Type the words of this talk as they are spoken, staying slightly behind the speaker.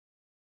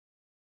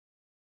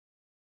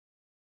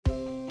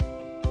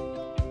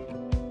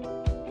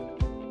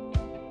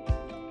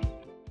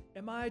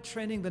I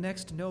training the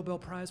next Nobel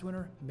Prize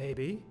winner?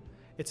 Maybe.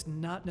 It's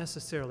not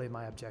necessarily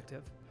my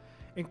objective.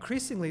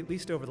 Increasingly, at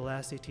least over the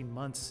last 18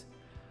 months,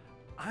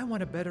 I want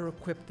to better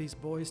equip these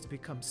boys to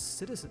become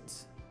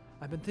citizens.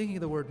 I've been thinking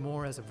of the word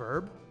more as a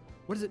verb.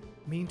 What does it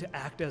mean to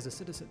act as a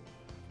citizen?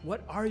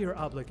 What are your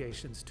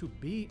obligations to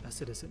be a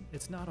citizen?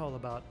 It's not all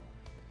about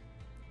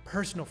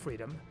personal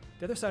freedom.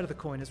 The other side of the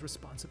coin is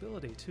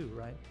responsibility too,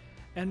 right?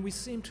 And we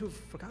seem to have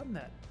forgotten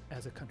that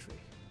as a country.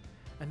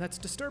 And that's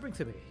disturbing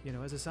to me.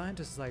 As a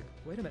scientist, it's like,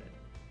 wait a minute,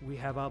 we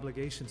have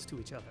obligations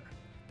to each other.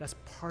 That's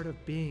part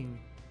of being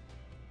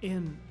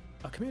in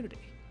a community.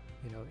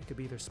 It could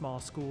be either a small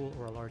school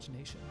or a large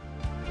nation.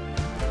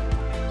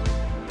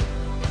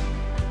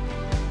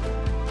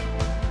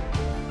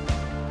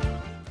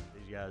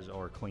 These guys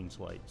are clean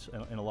slates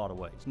in a lot of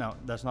ways. Now,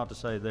 that's not to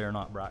say they're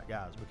not bright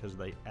guys, because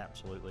they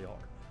absolutely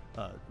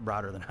are.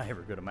 Brighter than I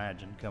ever could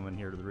imagine coming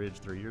here to the Ridge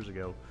 3 years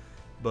ago.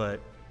 But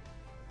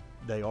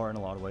they are in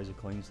a lot of ways a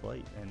clean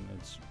slate, and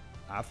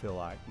I feel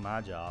like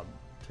my job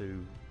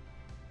to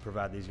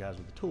provide these guys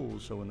with the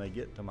tools so when they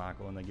get to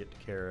Michael and they get to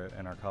Karah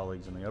and our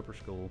colleagues in the upper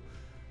school,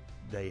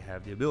 they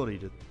have the ability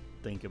to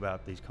think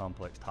about these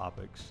complex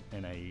topics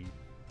in a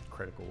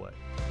critical way.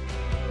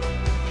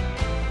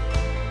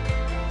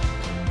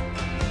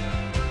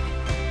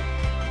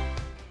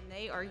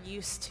 They are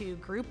used to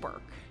group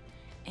work,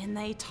 and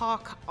they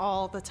talk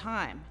all the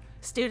time.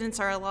 Students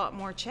are a lot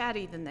more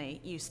chatty than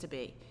they used to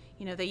be.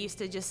 They used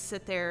to just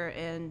sit there,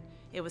 and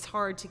it was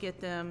hard to get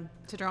them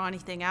to draw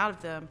anything out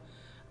of them.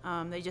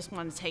 They just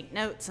wanted to take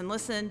notes and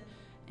listen.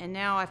 And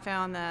now I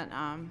found that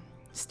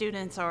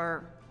students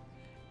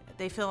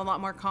they feel a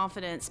lot more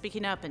confident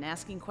speaking up and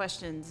asking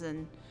questions,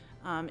 and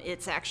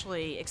it's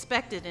actually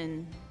expected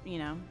and,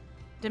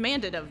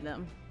 demanded of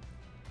them.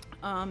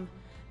 And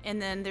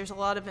then there's a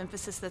lot of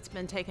emphasis that's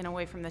been taken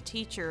away from the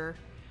teacher,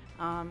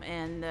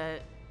 and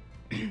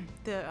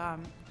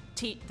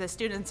the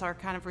students are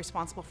kind of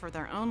responsible for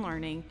their own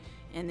learning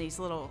in these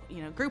little,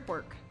 the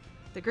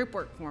group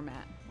work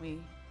format.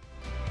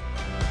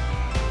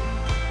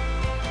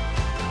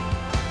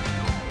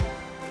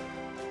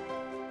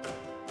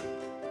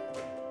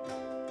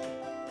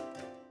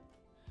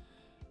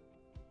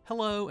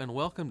 Hello and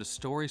welcome to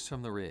Stories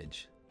from the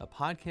Ridge, a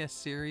podcast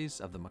series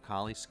of the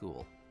McCallie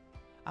School.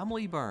 I'm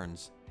Lee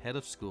Burns, head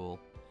of school,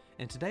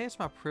 and today it's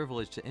my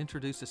privilege to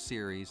introduce a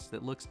series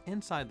that looks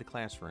inside the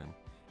classroom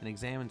and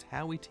examines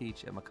how we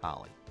teach at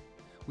McCallie.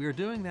 We are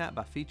doing that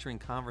by featuring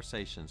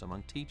conversations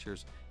among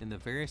teachers in the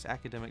various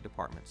academic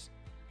departments,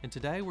 and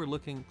today we're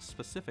looking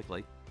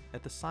specifically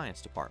at the science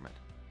department.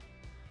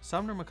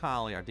 Sumner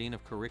McCallie, our Dean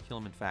of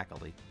Curriculum and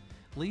Faculty,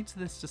 leads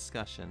this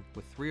discussion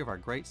with three of our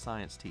great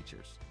science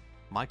teachers: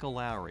 Michael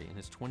Lowry in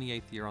his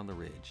 28th year on the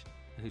Ridge,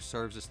 and who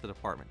serves as the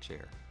department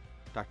chair,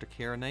 Dr.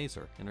 Karah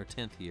Nazor in her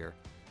 10th year,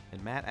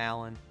 and Matt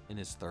Allen in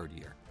his 3rd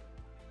year.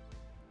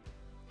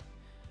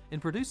 In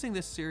producing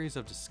this series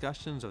of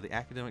discussions of the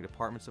academic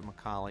departments at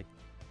McCallie,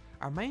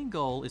 our main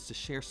goal is to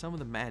share some of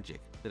the magic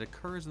that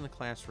occurs in the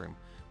classroom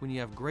when you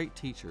have great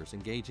teachers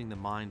engaging the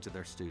minds of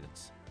their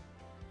students.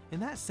 In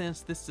that sense,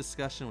 this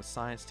discussion with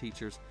science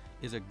teachers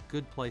is a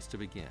good place to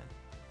begin.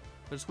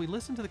 But as we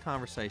listen to the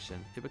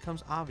conversation, it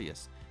becomes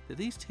obvious that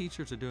these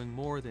teachers are doing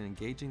more than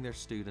engaging their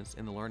students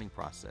in the learning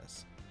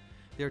process.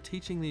 They are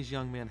teaching these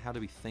young men how to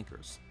be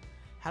thinkers,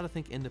 how to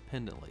think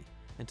independently,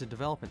 and to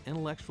develop an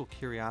intellectual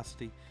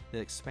curiosity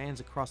that expands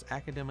across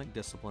academic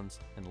disciplines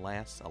and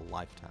lasts a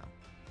lifetime.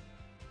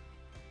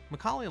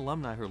 McCallie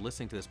alumni who are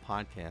listening to this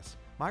podcast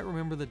might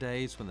remember the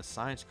days when the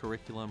science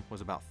curriculum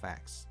was about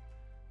facts.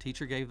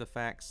 Teacher gave the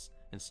facts,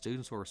 and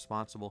students were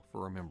responsible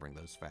for remembering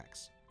those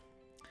facts.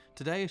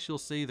 Today, as you'll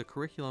see, the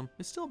curriculum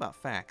is still about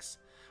facts,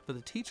 but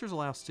the teachers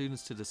allow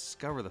students to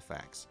discover the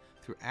facts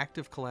through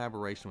active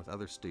collaboration with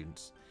other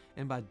students,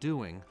 and by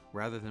doing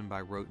rather than by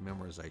rote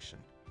memorization.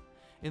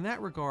 In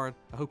that regard,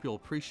 I hope you'll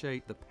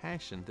appreciate the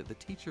passion that the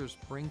teachers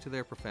bring to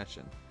their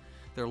profession,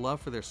 their love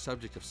for their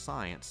subject of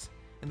science,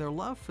 and their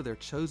love for their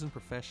chosen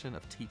profession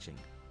of teaching.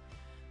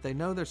 They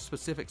know their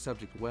specific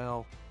subject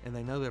well, and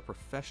they know their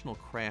professional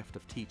craft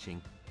of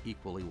teaching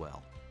equally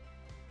well.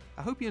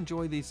 I hope you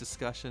enjoy these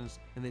discussions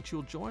and that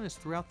you'll join us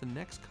throughout the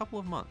next couple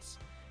of months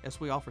as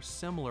we offer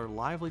similar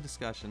lively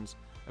discussions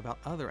about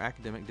other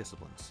academic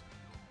disciplines.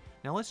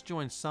 Now let's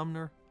join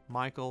Sumner,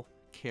 Michael,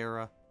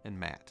 Karah, and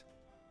Matt.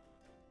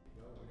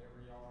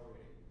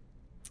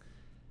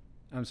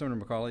 I'm Sumner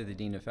McCallie, the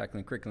Dean of Faculty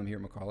and Curriculum here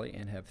at McCallie,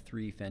 and have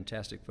three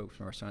fantastic folks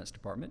from our science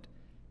department,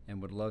 and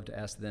would love to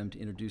ask them to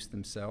introduce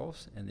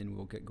themselves, and then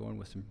we'll get going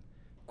with some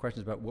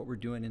questions about what we're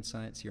doing in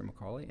science here at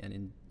McCallie,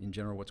 and in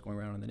general what's going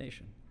around in the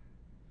nation.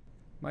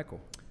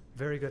 Michael.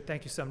 Very good.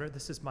 Thank you, Sumner.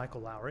 This is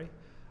Michael Lowry.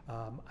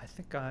 I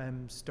think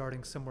I'm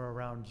starting somewhere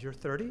around year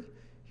 30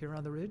 here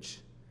on the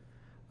Ridge.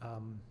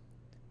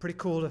 Pretty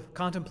cool to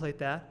contemplate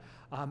that.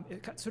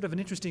 It got sort of an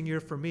interesting year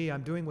for me.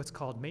 I'm doing what's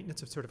called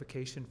maintenance of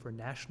certification for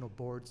national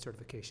board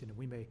certification, and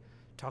we may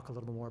talk a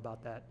little more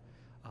about that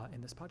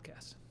in this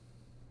podcast.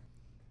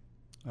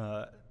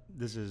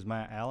 This is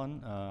Matt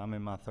Allen. I'm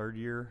in my third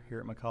year here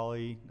at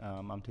McCallie.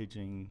 I'm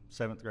teaching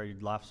 7th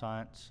grade life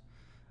science.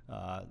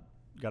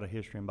 Got a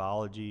history in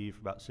biology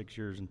for about 6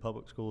 years in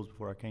public schools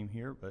before I came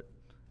here, but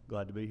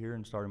glad to be here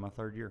and starting my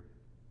third year.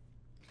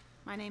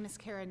 My name is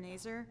Karah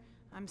Nazor.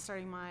 I'm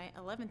starting my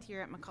 11th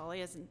year at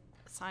McCallie as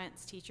a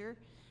science teacher,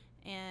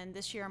 and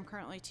this year I'm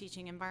currently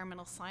teaching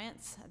environmental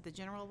science at the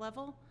general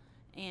level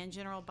and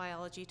general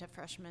biology to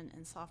freshmen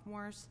and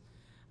sophomores.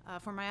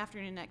 For my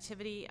afternoon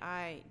activity,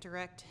 I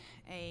direct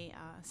a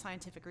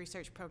scientific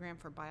research program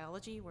for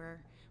biology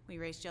where we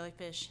raise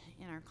jellyfish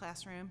in our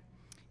classroom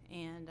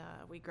and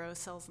we grow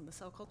cells in the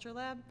cell culture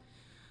lab.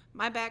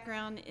 My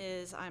background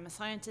is I'm a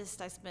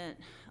scientist. I spent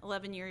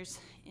 11 years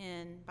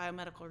in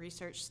biomedical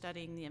research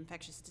studying the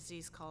infectious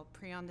disease called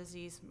prion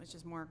disease, which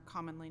is more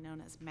commonly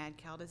known as mad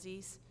cow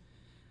disease.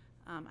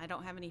 I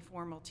don't have any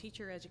formal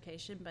teacher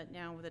education, but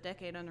now with a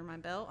decade under my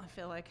belt, I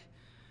feel like,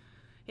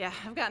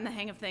 I've gotten the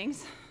hang of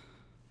things.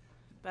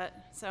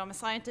 So I'm a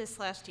scientist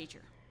 /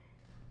 teacher.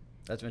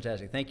 That's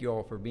fantastic. Thank you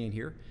all for being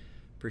here.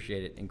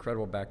 Appreciate it.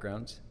 Incredible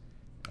backgrounds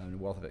and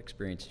wealth of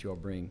experience that you all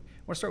bring.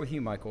 I want to start with you,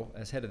 Michael,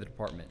 as head of the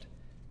department.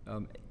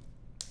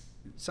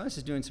 Science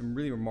is doing some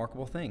really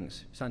remarkable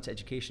things, science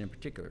education in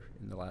particular,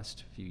 in the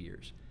last few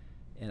years.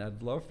 And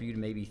I'd love for you to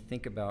maybe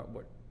think about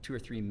what 2 or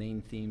 3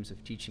 main themes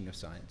of teaching of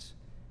science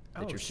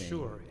that you're seeing.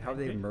 Sure. How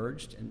they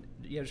emerged, and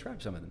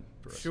describe some of them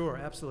for us. Sure,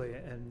 absolutely,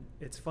 and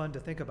it's fun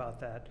to think about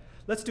that.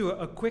 Let's do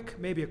a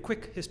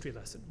quick history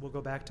lesson. We'll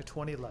go back to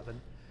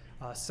 2011,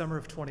 summer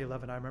of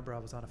 2011. I remember I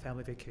was on a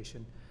family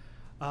vacation.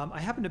 I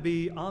happened to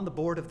be on the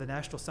board of the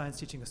National Science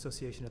Teaching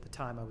Association at the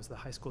time. I was the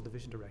high school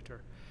division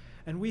director.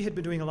 And we had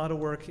been doing a lot of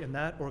work in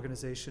that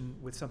organization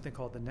with something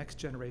called the Next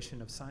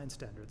Generation of Science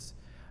Standards.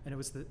 And it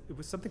was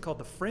something called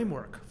the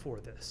framework for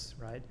this,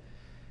 right?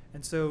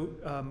 And so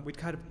we'd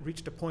kind of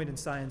reached a point in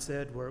science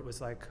ed where it was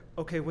like,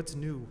 okay, what's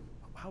new?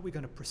 How are we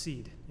going to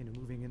proceed,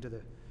 moving into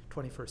the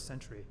 21st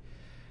century?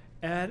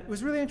 And it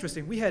was really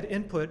interesting. We had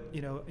input,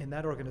 in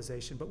that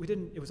organization, but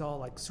it was all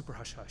like super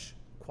hush-hush,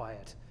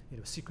 quiet,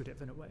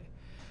 secretive in a way.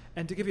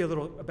 And to give you a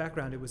little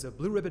background, it was a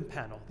blue ribbon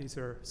panel. These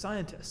are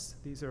scientists.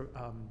 These are,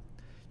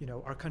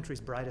 our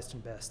country's brightest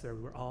and best. They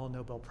were all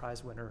Nobel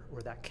Prize winner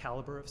or that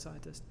caliber of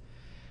scientist.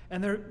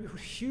 And they're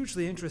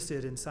hugely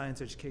interested in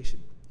science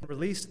education.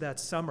 Released that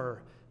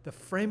summer the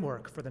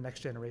framework for the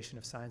next generation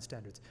of science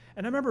standards.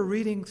 And I remember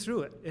reading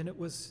through it, and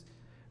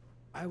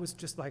I was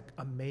just like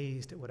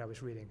amazed at what I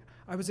was reading.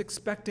 I was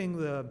expecting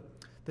the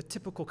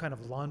typical kind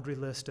of laundry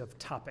list of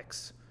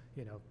topics,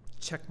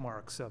 check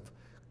marks of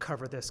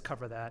cover this,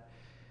 cover that.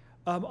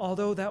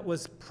 Although that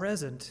was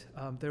present,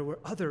 there were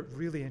other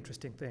really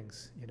interesting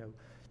things.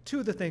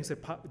 2 of the things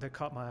that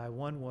caught my eye.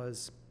 One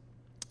was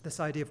this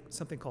idea of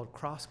something called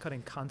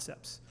cross-cutting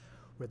concepts,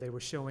 where they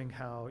were showing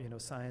how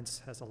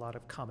science has a lot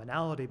of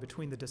commonality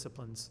between the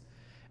disciplines,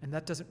 and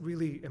that doesn't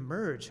really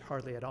emerge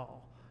hardly at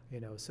all.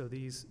 So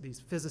these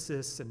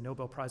physicists and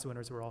Nobel Prize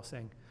winners were all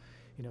saying,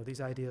 these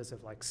ideas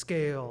of like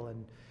scale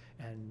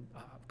and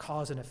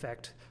cause and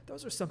effect,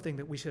 those are something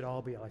that we should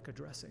all be like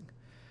addressing.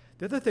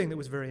 The other thing that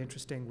was very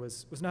interesting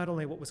was not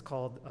only what was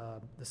called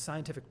the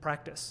scientific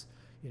practice.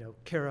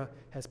 Karah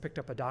has picked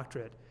up a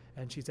doctorate,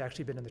 and she's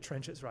actually been in the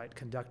trenches, right,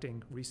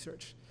 conducting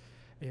research.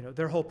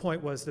 Their whole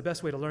point was the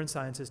best way to learn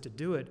science is to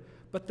do it,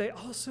 but they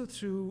also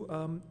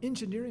threw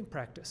engineering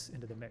practice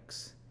into the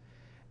mix.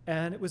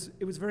 And it was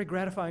very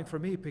gratifying for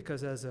me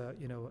because as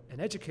an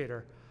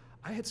educator,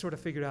 I had sort of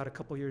figured out a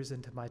couple years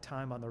into my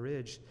time on the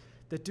Ridge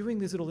that doing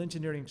these little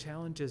engineering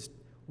challenges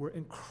were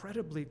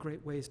incredibly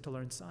great ways to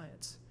learn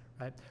science,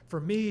 right? For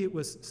me, it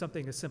was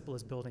something as simple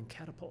as building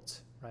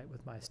catapults, right,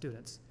 with my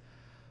students.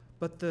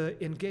 But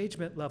the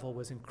engagement level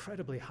was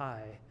incredibly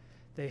high.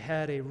 They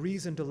had a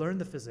reason to learn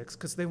the physics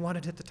because they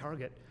wanted to hit the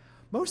target.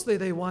 Mostly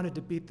they wanted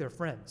to beat their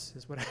friends,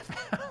 is what I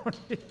found.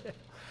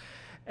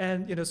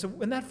 And so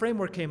when that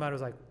framework came out, I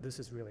was like, this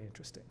is really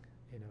interesting.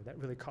 That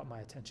really caught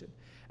my attention.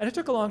 And it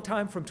took a long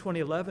time from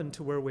 2011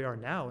 to where we are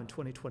now in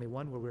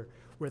 2021,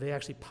 where they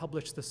actually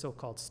published the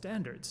so-called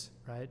standards,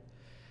 right?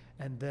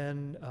 And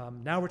then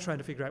now we're trying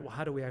to figure out, well,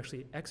 how do we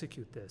actually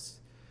execute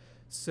this?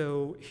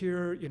 So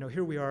here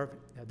we are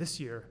this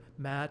year.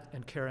 Matt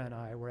and Karah and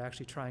I were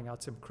actually trying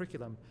out some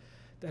curriculum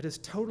that is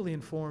totally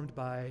informed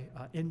by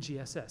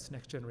NGSS,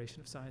 Next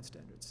Generation of Science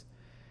Standards.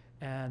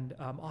 And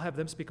I'll have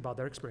them speak about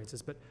their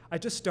experiences. But I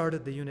just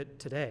started the unit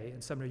today,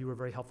 and Sumner, you were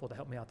very helpful to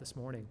help me out this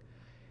morning.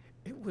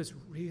 It was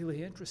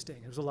really interesting.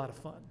 It was a lot of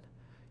fun.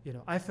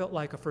 I felt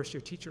like a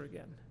first-year teacher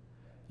again,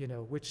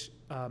 which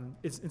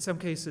is in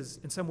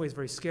some ways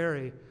very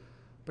scary,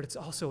 but it's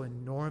also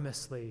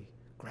enormously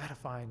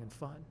gratifying and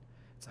fun.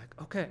 It's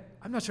like, okay,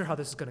 I'm not sure how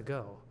this is going to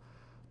go,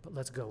 but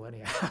let's go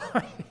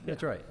anyhow.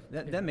 That's right.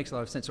 That makes a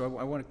lot of sense. So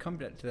I want to come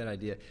to that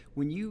idea.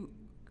 When you,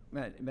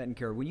 Matt and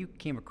Karah, when you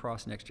came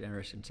across Next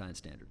Generation Science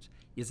Standards,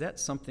 is that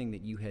something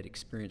that you had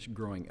experienced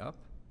growing up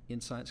in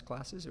science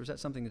classes, or is that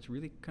something that's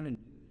really kind of new?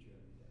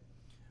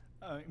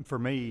 For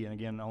me, and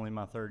again, only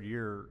my third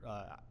year,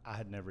 I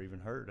had never even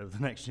heard of the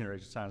Next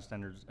Generation Science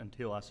Standards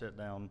until I sat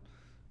down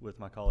with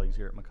my colleagues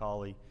here at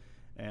McCallie.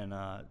 And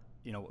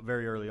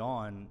very early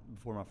on,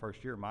 before my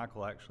first year,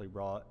 Michael actually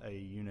brought a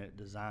unit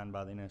designed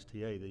by the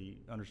NSTA, the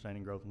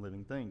Understanding Growth and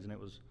Living Things, and it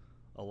was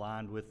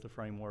aligned with the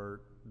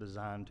framework,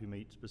 designed to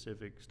meet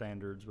specific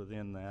standards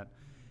within that.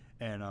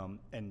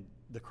 And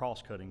the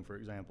cross-cutting, for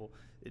example,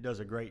 it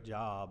does a great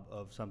job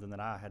of something that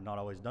I had not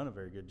always done a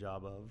very good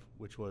job of,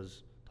 which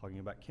was talking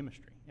about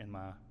chemistry in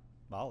my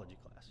biology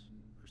class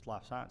or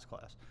life science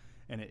class.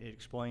 And it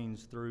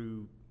explains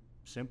through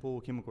simple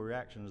chemical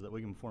reactions that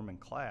we can perform in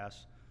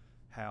class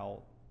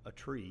how a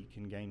tree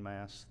can gain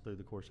mass through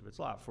the course of its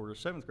life. For a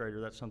 7th grader,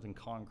 that's something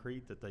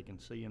concrete that they can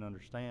see and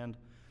understand.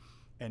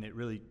 And it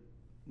really,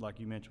 like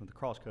you mentioned with the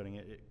cross-cutting,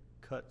 it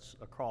cuts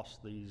across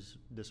these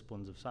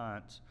disciplines of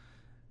science,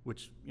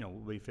 which will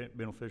be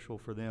beneficial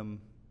for them,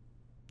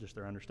 just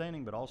their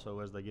understanding, but also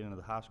as they get into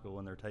the high school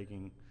and they're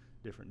taking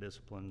different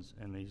disciplines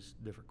and these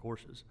different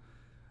courses.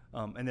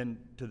 And then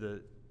to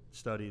the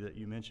study that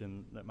you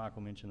mentioned, that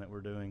Michael mentioned that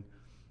we're doing,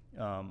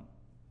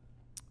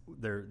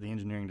 the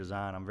engineering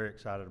design, I'm very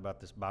excited about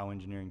this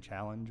bioengineering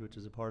challenge, which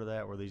is a part of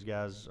that, where these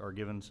guys are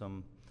given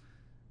some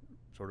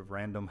sort of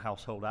random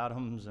household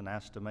items and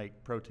asked to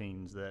make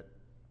proteins that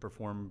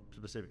perform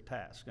specific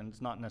tasks. And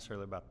it's not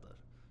necessarily about the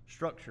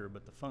structure,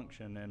 but the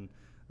function, and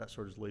that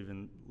sort of leads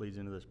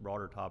into this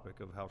broader topic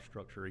of how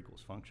structure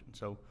equals function.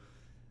 So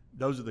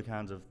those are the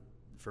kinds of,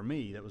 for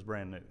me, that was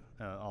brand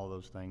new, all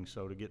those things.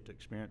 So to get to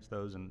experience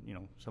those, and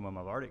some of them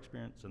I've already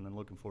experienced, and then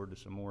looking forward to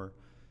some more,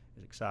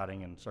 is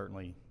exciting and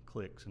certainly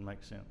clicks and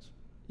makes sense.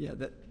 Yeah,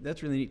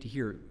 that's really neat to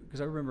hear,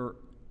 because I remember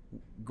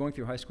going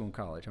through high school and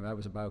college. I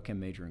was a biochem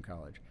major in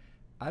college.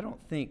 I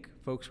don't think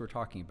folks were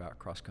talking about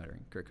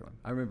cross-cutting curriculum.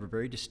 I remember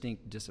very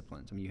distinct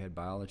disciplines. I mean, you had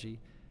biology,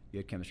 you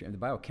had chemistry, and the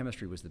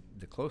biochemistry was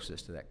the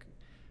closest to that,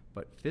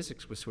 but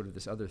physics was sort of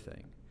this other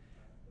thing.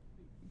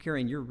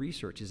 Karah, in your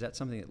research, is that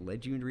something that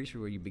led you into research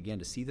where you began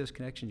to see those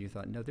connections? You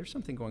thought, no, there's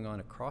something going on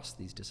across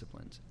these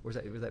disciplines, or was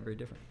that very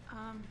different?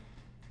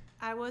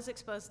 I was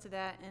exposed to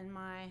that in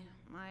my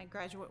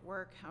graduate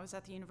work. I was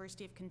at the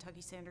University of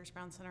Kentucky Sanders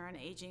Brown Center on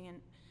Aging, and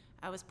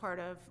I was part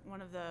of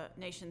one of the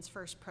nation's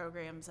first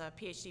programs, a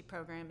PhD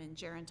program in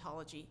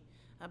gerontology,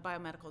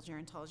 biomedical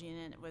gerontology,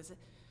 and it was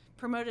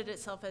promoted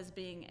itself as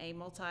being a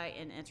multi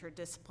and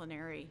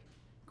interdisciplinary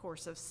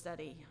course of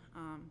study.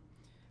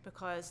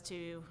 Because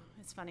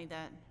it's funny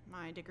that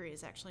my degree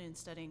is actually in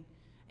studying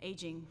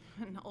aging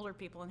and older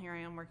people, and here I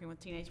am working with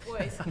teenage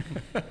boys.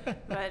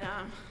 But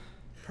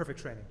perfect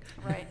training.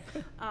 Right.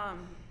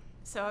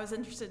 So I was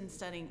interested in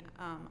studying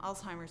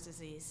Alzheimer's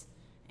disease,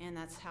 and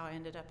that's how I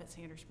ended up at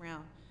Sanders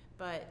Brown.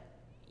 But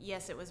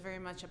yes, it was very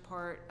much a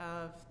part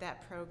of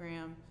that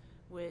program,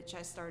 which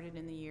I started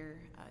in the year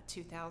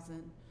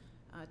 2000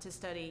 to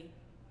study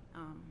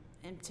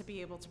and to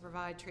be able to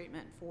provide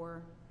treatment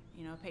for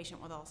a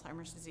patient with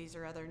Alzheimer's disease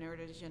or other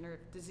neurodegenerative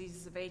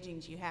diseases of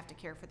aging. You have to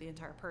care for the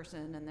entire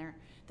person and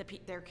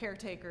their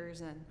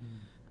caretakers, and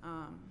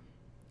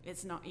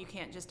it's not, you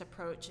can't just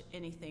approach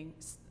anything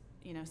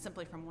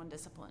simply from one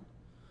discipline.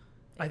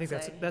 I think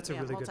that's a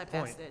really good point.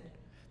 Multifaceted.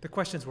 The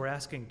questions we're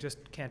asking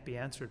just can't be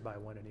answered by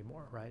one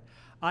anymore, right?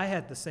 I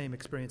had the same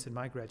experience in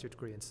my graduate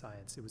degree in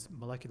science. It was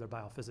molecular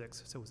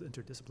biophysics, so it was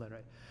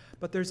interdisciplinary.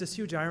 But there's this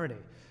huge irony.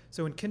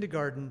 So in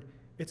kindergarten,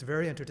 it's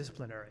very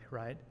interdisciplinary,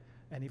 right?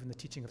 And even the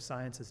teaching of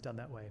science is done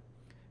that way.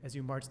 As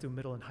you march through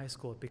middle and high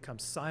school, it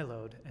becomes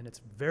siloed, and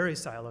it's very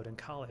siloed in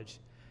college.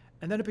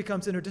 And then it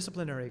becomes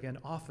interdisciplinary again,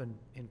 often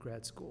in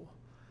grad school.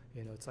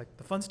 It's like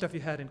the fun stuff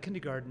you had in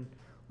kindergarten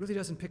really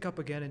doesn't pick up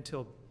again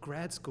until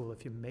grad school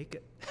if you make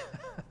it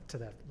to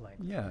that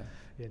length. Yeah.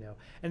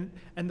 And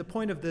the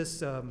point of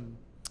this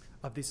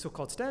of these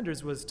so-called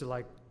standards was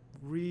to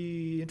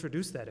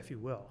reintroduce that, if you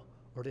will,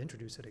 or to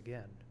introduce it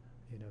again.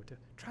 To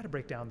try to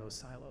break down those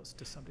silos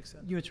to some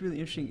extent. It's really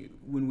interesting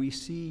when we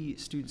see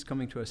students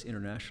coming to us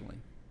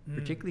internationally,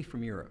 particularly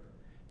from Europe.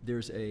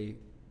 There's a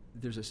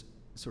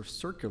sort of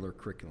circular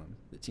curriculum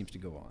that seems to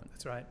go on.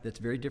 That's right. That's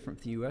very different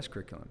from the U.S.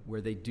 curriculum,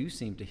 where they do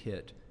seem to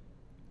hit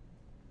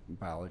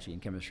biology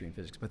and chemistry and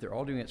physics, but they're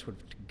all doing it sort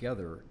of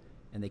together,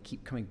 and they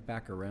keep coming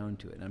back around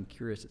to it. And I'm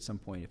curious at some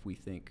point if we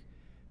think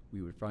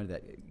we would find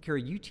that.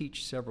 Karah, you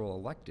teach several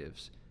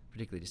electives,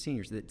 particularly to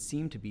seniors, that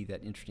seem to be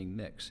that interesting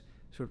mix.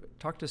 Sort of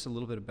talk to us a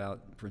little bit about,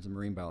 for instance,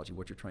 marine biology,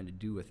 what you're trying to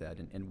do with that,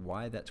 and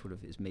why that sort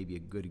of is maybe a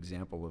good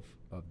example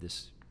of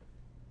this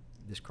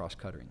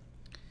cross-cutting.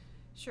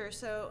 Sure.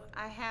 So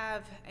I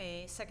have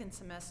a second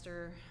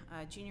semester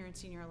junior and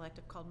senior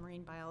elective called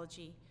marine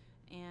biology,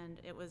 and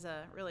it was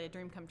really a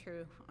dream come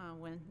true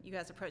when you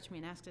guys approached me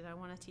and asked, did I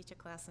want to teach a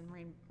class in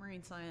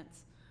marine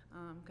science?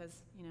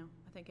 Because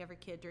I think every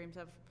kid dreams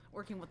of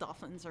working with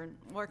dolphins or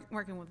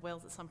working with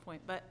whales at some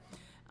point. But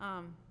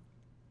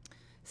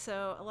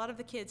so a lot of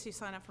the kids who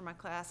sign up for my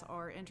class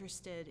are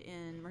interested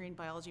in marine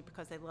biology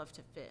because they love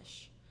to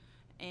fish.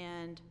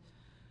 And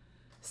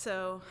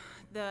so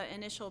the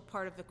initial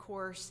part of the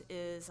course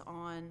is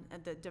on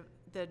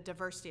the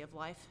diversity of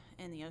life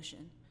in the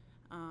ocean,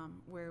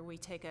 where we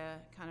take a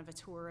kind of a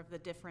tour of the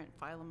different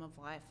phylum of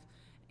life.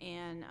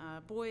 And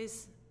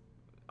boys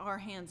are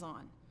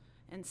hands-on,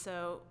 And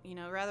so,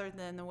 rather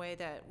than the way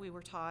that we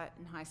were taught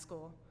in high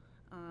school,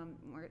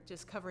 we're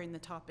just covering the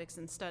topics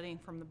and studying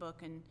from the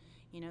book, and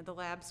the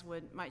labs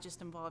might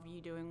just involve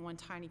you doing one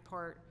tiny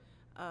part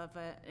of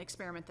an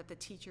experiment that the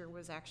teacher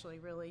was actually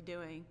really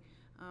doing.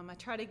 I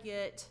try to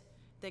get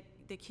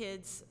the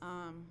kids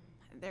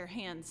their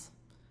hands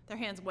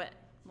wet,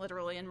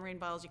 literally. In marine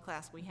biology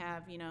class, we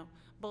have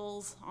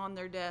bowls on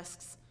their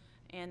desks,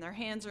 and their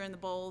hands are in the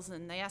bowls,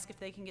 and they ask if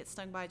they can get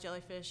stung by a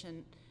jellyfish,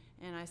 and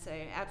I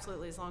say,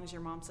 absolutely, as long as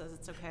your mom says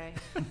it's okay.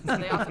 So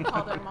they often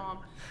call their mom.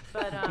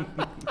 But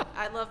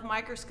I love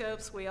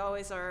microscopes. We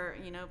always are,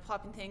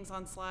 plopping things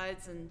on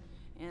slides and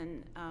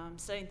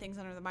studying things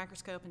under the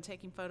microscope and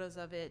taking photos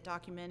of it,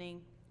 documenting,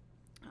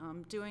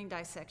 doing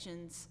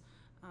dissections.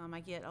 I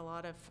get a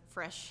lot of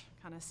fresh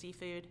kind of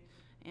seafood,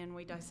 and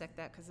we dissect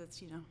that because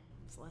it's,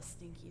 it's less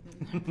stinky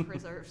than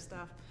preserved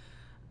stuff.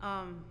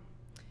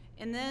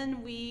 And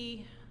then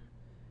we...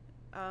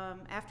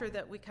 after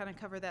that, we kind of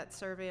cover that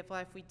survey of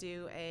life. We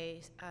do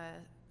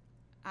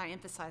I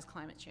emphasize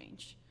climate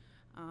change.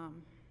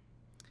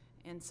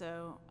 And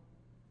so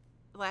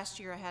last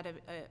year I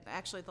had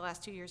actually the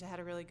last 2 years I had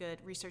a really good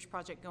research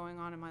project going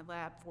on in my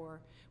lab where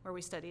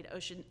we studied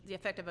the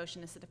effect of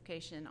ocean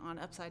acidification on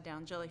upside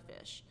down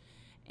jellyfish.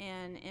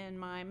 And in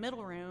my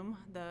middle room,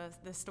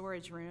 the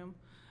storage room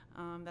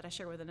that I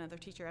share with another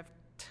teacher, I've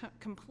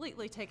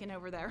completely taken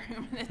over that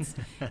room.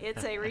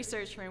 It's a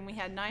research room. We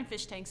had 9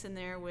 fish tanks in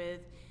there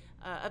with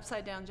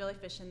upside down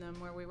jellyfish in them,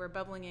 where we were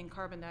bubbling in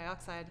carbon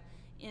dioxide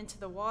into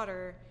the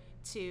water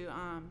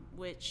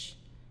which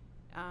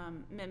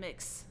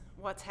mimics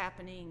what's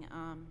happening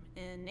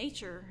in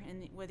nature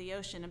and with the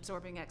ocean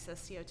absorbing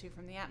excess CO2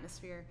 from the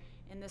atmosphere,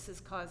 and this is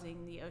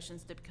causing the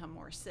oceans to become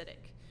more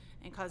acidic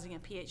and causing a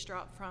pH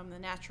drop from the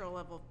natural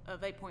level of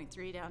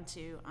 8.3 down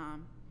to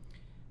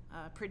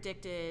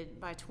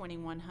predicted by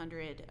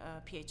 2100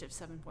 pH of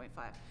 7.5.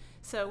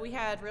 So we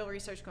had real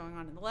research going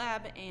on in the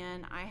lab,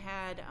 and I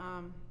had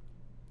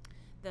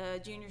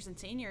the juniors and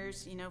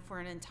seniors, for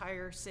an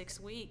entire 6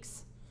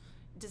 weeks,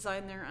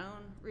 design their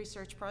own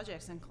research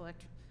projects and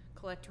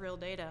collect real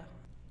data.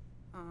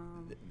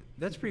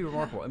 That's pretty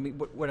remarkable. I mean,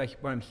 what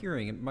I'm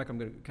hearing, and Mike, I'm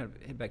going to kind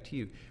of head back to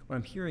you. What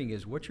I'm hearing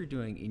is what you're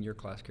doing in your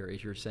class, Karah,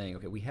 is you're saying,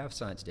 okay, we have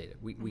science data,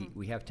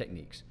 we have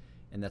techniques,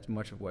 and that's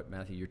much of what,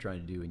 Matthew, you're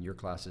trying to do in your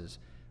classes.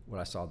 What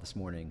I saw this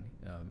morning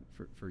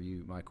for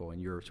you, Michael, in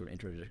your sort of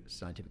intro to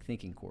scientific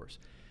thinking course.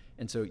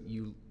 And so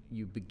you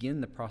begin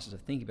the process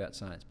of thinking about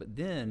science, but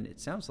then it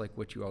sounds like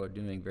what you all are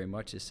doing very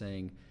much is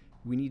saying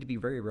we need to be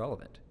very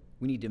relevant.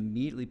 We need to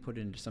immediately put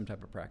it into some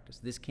type of practice.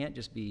 This can't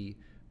just be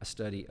a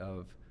study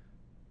of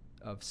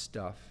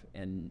stuff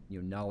and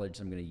knowledge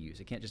I'm going to use.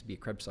 It can't just be a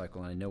Krebs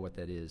cycle and I know what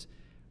that is.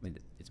 I mean,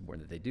 it's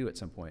important that they do at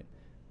some point.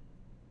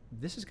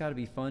 This has got to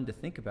be fun to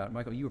think about.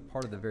 Michael, you were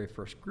part of the very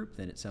first group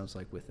then, it sounds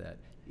like, with that.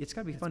 It's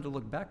got to be fun to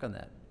look back on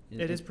that.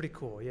 It is pretty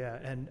cool, yeah.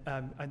 And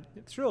I'm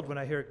thrilled when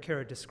I hear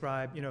Karah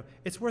describe,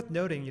 it's worth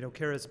noting,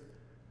 Karah's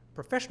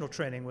professional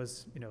training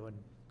was, in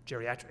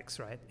geriatrics,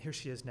 right? Here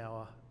she is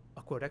now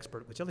a quote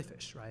expert with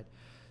jellyfish, right?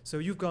 So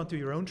you've gone through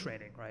your own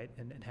training, right?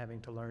 And having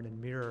to learn and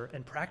mirror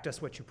and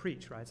practice what you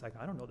preach, right? It's like,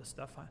 I don't know this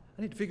stuff.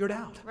 I need to figure it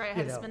out. Right, I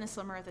had to spend a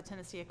summer at the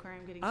Tennessee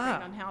Aquarium getting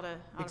trained on how to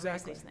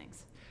raise these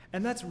things.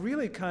 And that's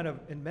really kind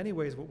of, in many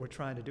ways, what we're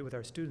trying to do with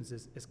our students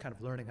is kind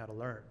of learning how to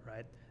learn,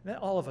 right? And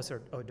all of us are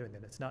doing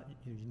that. It's not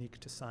unique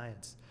to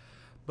science.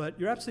 But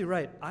you're absolutely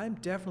right. I'm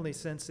definitely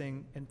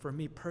sensing, and for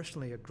me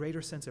personally, a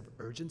greater sense of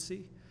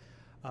urgency,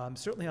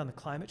 certainly on the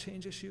climate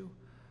change issue.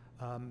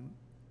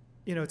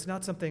 It's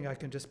not something I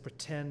can just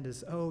pretend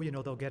is,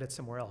 they'll get it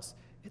somewhere else.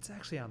 It's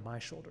actually on my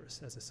shoulders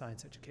as a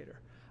science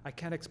educator. I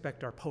can't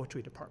expect our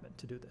poetry department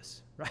to do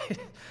this, right?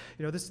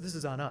 This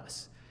is on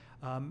us.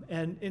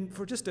 And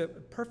for just a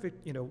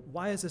perfect,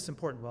 why is this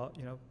important? Well,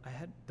 I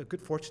had the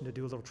good fortune to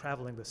do a little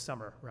traveling this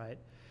summer, right?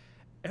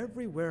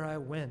 Everywhere I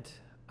went,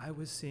 I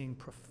was seeing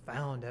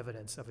profound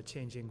evidence of a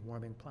changing,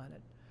 warming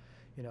planet.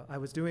 I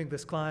was doing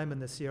this climb in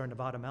the Sierra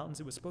Nevada mountains.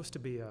 It was supposed to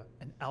be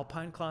an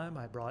alpine climb.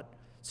 I brought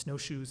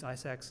snowshoes,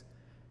 ice axe.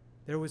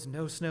 There was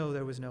no snow,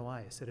 there was no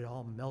ice. It had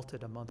all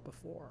melted a month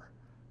before.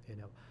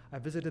 I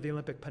visited the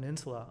Olympic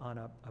Peninsula on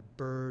a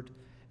bird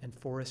and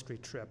forestry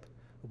trip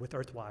with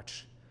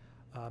Earthwatch.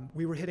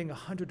 We were hitting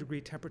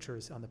 100-degree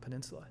temperatures on the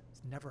peninsula.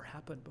 It's never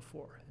happened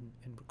before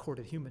in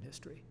recorded human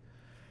history.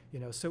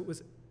 So it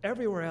was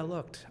everywhere I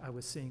looked, I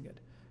was seeing it.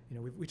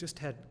 We just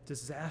had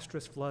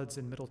disastrous floods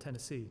in Middle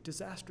Tennessee,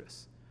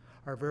 disastrous.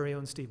 Our very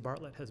own Steve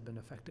Bartlett has been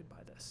affected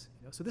by this.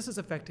 So this is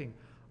affecting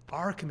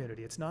our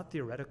community. It's not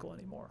theoretical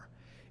anymore.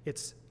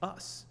 It's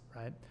us,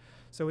 right?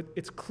 So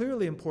it's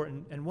clearly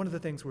important, and one of the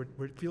things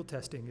we're field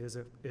testing is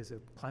a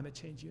climate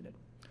change unit.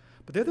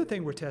 But the other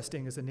thing we're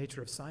testing is a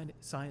nature of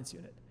science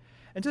unit.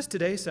 And just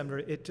today, Sumner,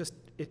 it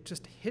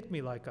just hit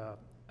me like a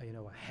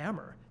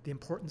hammer, the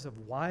importance of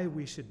why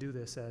we should do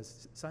this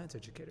as science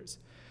educators.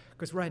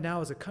 Because right now,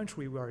 as a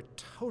country, we are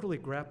totally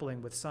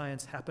grappling with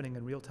science happening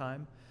in real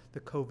time, the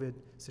COVID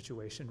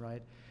situation,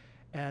 right?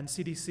 And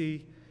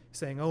CDC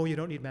saying, you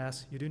don't need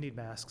masks, you do need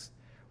masks.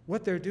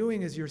 What they're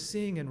doing is you're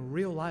seeing in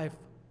real life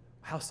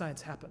how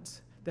science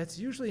happens. That's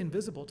usually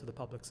invisible to the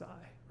public's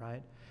eye,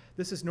 right?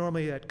 This is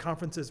normally at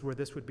conferences where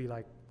this would be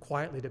like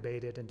quietly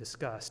debated and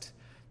discussed.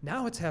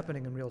 Now it's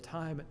happening in real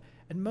time,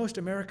 and most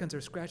Americans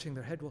are scratching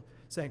their head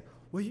saying,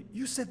 well,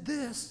 you said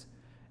this,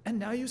 and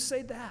now you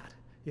say that,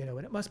 and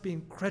it must be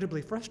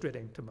incredibly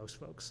frustrating to most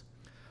folks.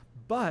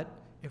 But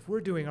if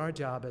we're doing our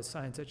job as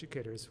science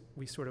educators,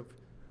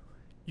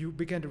 you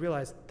begin to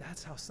realize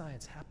that's how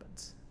science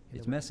happens.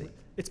 It's messy.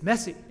 It's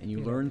messy. And you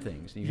learn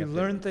things. You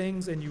learn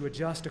things and you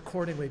adjust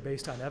accordingly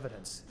based on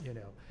evidence,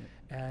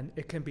 And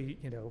it can be,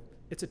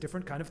 it's a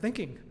different kind of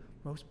thinking.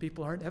 Most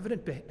people aren't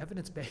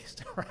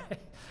evidence-based, right?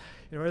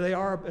 Or they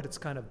are, but it's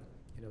kind of,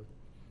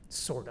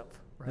 sort of,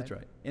 right? That's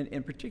right.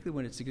 And particularly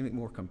when it's significantly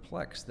more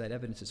complex, that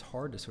evidence is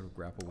hard to sort of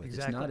grapple with.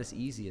 Exactly. It's not as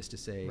easy as to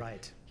say,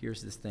 right,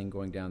 here's this thing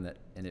going down that,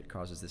 and it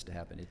causes this to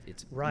happen.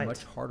 It's right.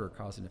 Much harder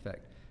cause and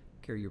effect.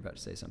 Carrie, you're about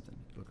to say something,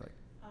 it looked like.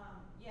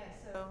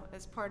 So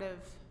as part of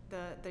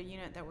the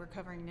unit that we're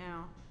covering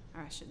now,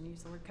 or I shouldn't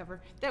use the word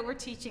cover, that we're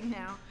teaching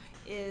now,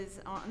 is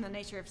on the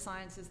nature of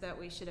science, is that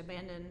we should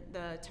abandon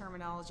the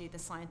terminology, the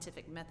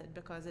scientific method,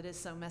 because it is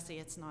so messy.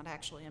 It's not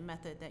actually a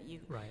method that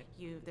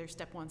there's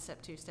step 1,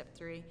 step 2, step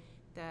 3,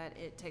 that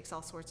it takes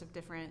all sorts of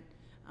different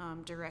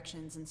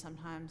directions, and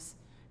sometimes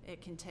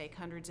it can take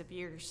hundreds of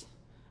years.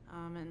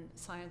 And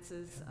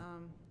sciences,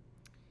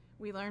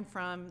 we learn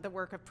from the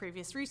work of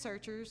previous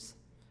researchers,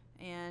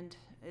 and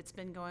it's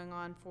been going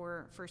on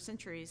for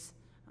centuries.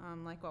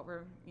 Like what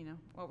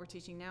we're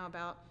teaching now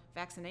about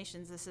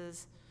vaccinations. This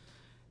is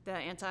the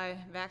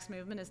anti-vax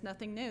movement is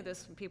nothing new.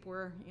 People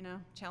were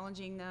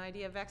challenging the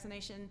idea of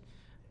vaccination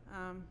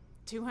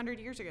 200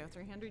 years ago,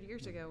 300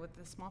 years ago with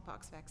the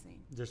smallpox vaccine.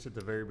 Just at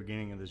the very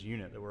beginning of this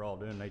unit that we're all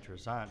doing, Nature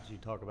of Science, you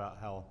talk about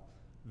how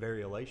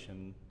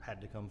variolation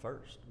had to come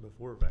first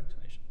before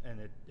vaccination, and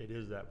it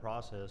is that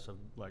process of,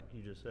 like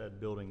you just said,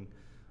 building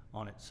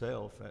on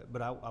itself.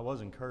 But I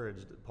was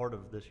encouraged. Part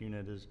of this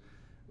unit is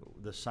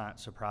the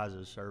Science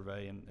Surprises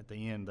survey, and at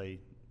the end they,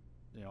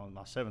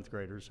 my 7th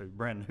graders, who are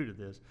brand new to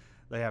this,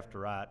 they have to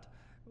write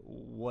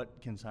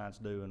what can science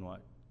do and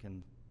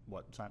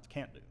what science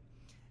can't do.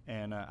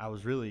 And I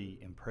was really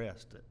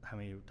impressed at how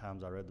many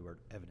times I read the word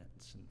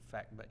evidence and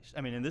fact-based.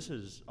 I mean, and this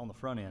is on the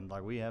front end,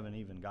 like we haven't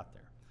even got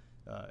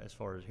there as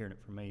far as hearing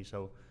it from me.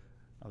 So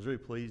I was really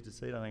pleased to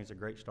see it. I think it's a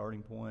great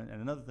starting point.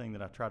 And another thing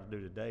that I tried to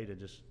do today to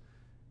just,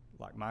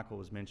 like Michael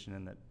was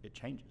mentioning, that it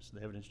changes.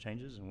 The evidence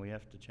changes, and we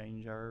have to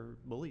change our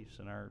beliefs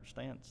and our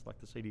stance, like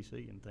the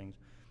CDC and things.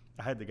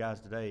 I had the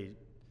guys today,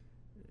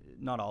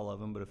 not all of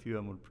them, but a few of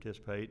them would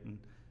participate. And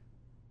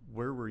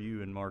where were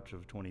you in March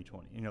of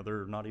 2020?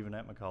 They're not even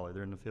at McCallie.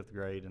 They're in the 5th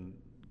grade, and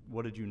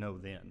what did you know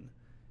then?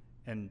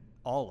 And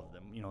all of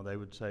them, they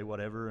would say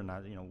whatever, and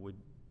we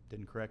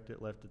didn't correct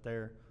it, left it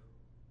there.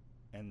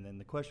 And then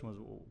the question was,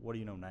 well, what do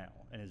you know now?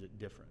 And is it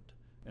different?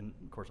 And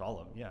of course, all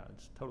of them, yeah,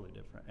 it's totally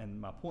different. And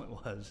my point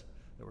was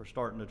that we're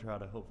starting to try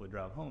to hopefully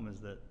drive home is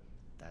that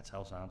that's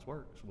how science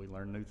works. We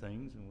learn new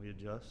things and we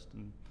adjust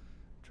and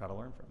try to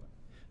learn from it.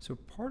 So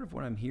part of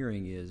what I'm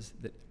hearing is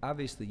that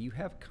obviously you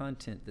have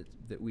content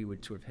that we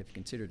would sort of have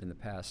considered in the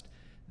past.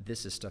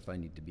 This is stuff I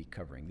need to be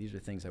covering. These are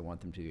things I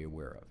want them to be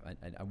aware of.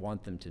 I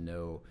want them to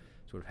know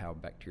sort of how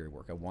bacteria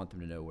work. I want them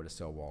to know what a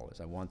cell wall is.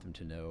 I want them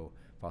to know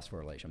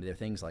phosphorylation. I mean, there are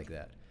things like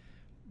that.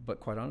 But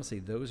quite honestly,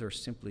 those are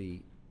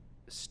simply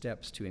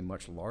steps to a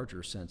much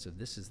larger sense of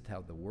this is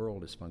how the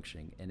world is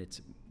functioning, and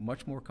it's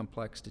much more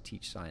complex to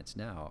teach science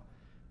now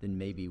than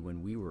maybe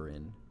when we were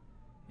in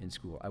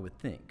school, I would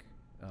think.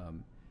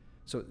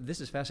 So this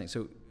is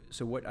fascinating.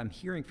 So what I'm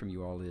hearing from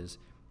you all is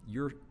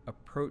your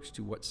approach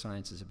to what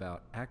science is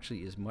about actually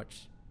is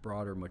much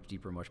broader, much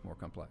deeper, much more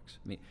complex.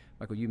 I mean,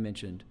 Michael, you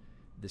mentioned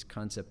this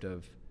concept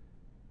of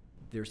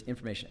there's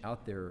information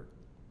out there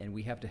and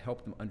we have to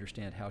help them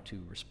understand how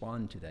to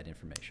respond to that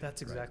information.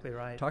 That's exactly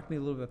right. Talk to me a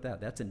little bit about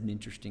that. That's an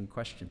interesting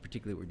question,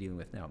 particularly what we're dealing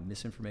with now.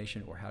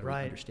 Misinformation, or how do we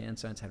understand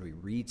science? How do we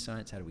read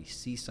science? How do we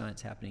see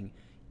science happening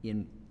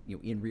in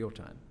real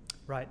time?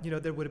 Right.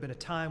 There would have been a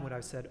time when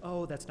I said,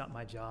 oh, that's not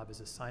my job as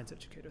a science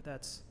educator.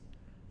 That's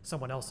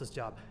someone else's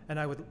job. And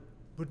I would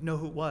know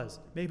who it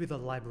was. Maybe the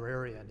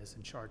librarian is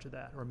in charge of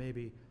that, or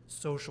maybe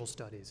social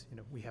studies.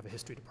 We have a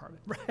history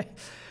department, right?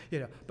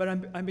 But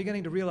I'm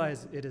beginning to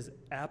realize it is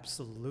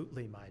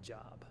absolutely my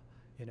job,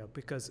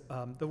 because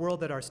the world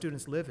that our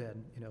students live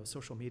in,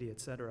 social media, et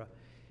cetera,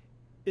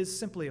 is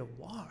simply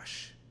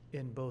awash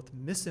in both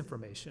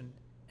misinformation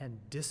and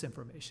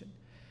disinformation.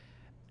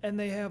 And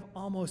they have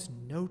almost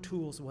no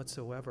tools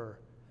whatsoever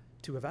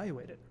to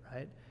evaluate it,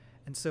 right?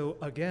 And so,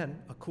 again,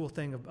 a cool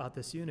thing about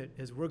this unit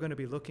is we're going to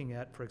be looking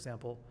at, for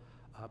example,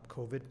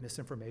 COVID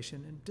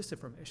misinformation and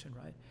disinformation,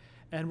 right?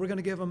 And we're going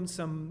to give them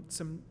some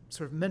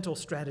sort of mental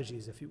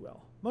strategies, if you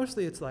will.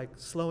 Mostly it's like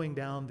slowing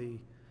down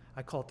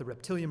I call it the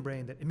reptilian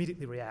brain that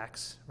immediately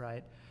reacts,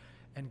 right?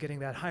 And getting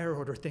that higher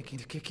order thinking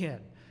to kick in,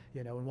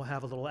 and we'll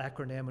have a little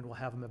acronym and we'll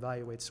have them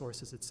evaluate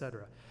sources, et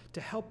cetera,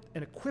 to help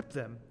and equip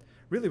them.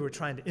 Really, we're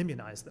trying to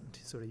immunize them,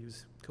 to sort of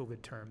use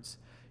COVID terms,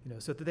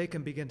 so that they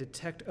can begin to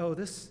detect, oh,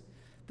 this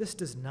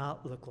does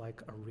not look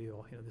like a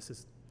real, this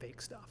is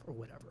fake stuff or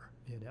whatever,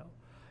 you know.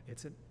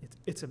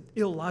 It's an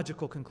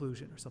illogical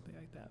conclusion or something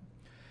like that.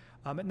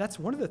 And that's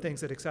one of the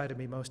things that excited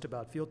me most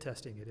about field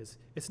testing.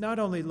 It's not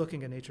only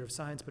looking at nature of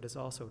science, but it's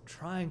also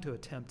trying to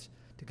attempt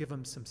to give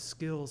them some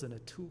skills and a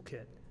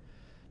toolkit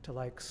to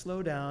like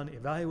slow down,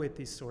 evaluate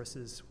these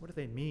sources. What do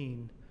they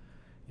mean,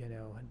 you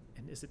know,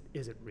 and is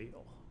it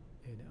real,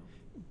 you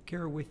know?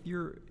 Karah, with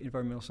your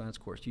environmental science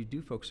course, you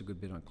do focus a good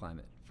bit on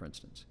climate, for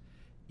instance.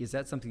 Is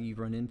that something you've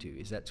run into?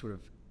 Is that sort of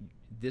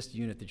this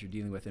unit that you're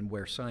dealing with and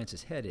where science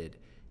is headed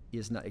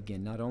is not,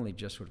 again, not only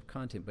just sort of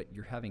content, but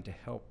you're having to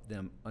help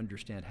them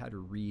understand how to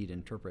read,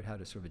 interpret, how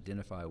to sort of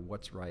identify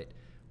what's right,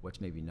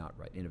 what's maybe not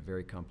right in a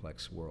very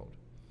complex world?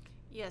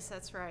 Yes,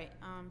 that's right.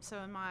 So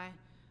in my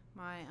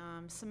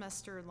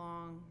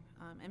semester-long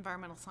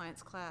environmental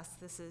science class,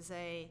 this is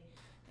a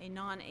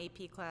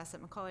non-AP class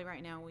at McCallie.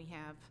 Right now we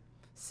have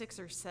 6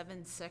 or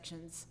 7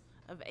 sections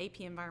of AP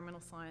environmental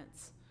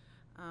science,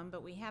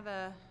 but we have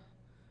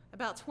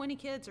about 20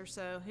 kids or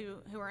so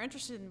who are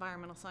interested in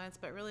environmental science,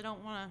 but really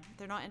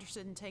they're not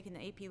interested in taking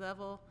the AP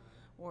level,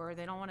 or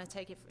they don't want to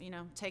take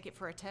it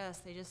for a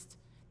test. They just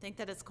think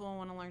that it's cool and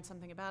want to learn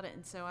something about it.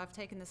 And so I've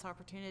taken this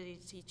opportunity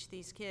to teach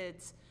these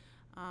kids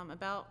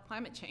about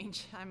climate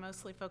change. I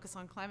mostly focus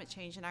on climate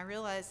change, and I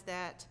realized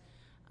that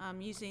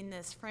using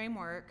this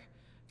framework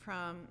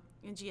from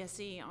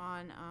GSE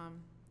on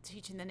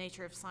teaching the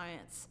nature of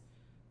science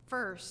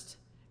first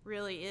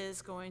really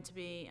is going to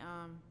be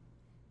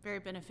very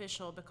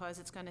beneficial, because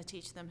it's going to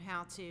teach them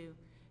how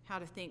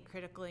to think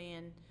critically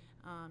and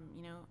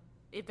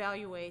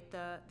evaluate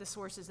the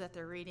sources that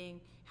they're reading,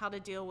 how to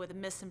deal with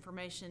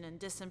misinformation and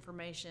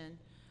disinformation.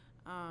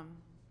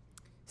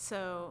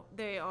 So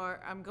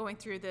I'm going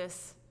through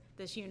this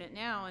unit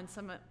now, and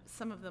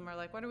some of them are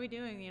like, what are we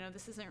doing? You know,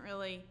 this isn't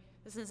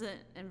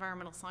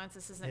environmental science.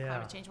 This isn't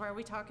climate change. Why are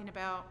we talking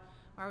about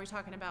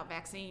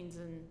vaccines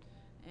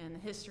and the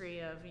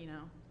history of, you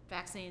know,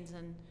 vaccines?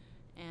 And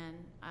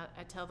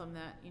I tell them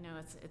that, you know,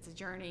 it's a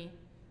journey,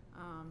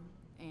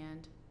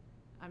 and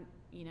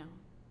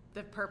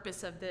the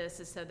purpose of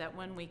this is so that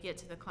when we get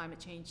to the climate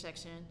change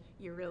section,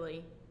 you're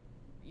really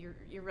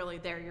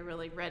there. You're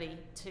really ready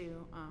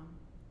to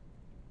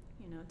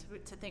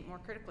to think more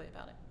critically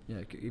about it.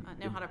 Yeah,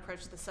 know how to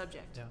approach the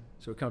subject. Yeah.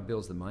 So it kind of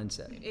builds the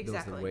mindset. Exactly.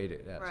 Builds the way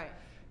to ask. Right.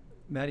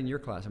 Matt, in your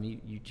class, I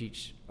mean, you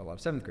teach a lot of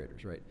 7th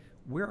graders, right?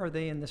 Where are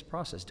they in this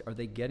process? Are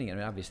they getting it? I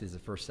mean, obviously, this is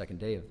the first, second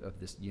day of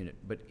this unit,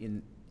 but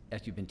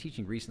as you've been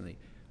teaching recently,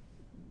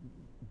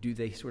 do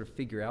they sort of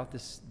figure out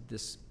this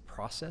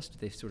process? Do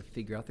they sort of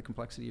figure out the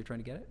complexity you're trying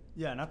to get at?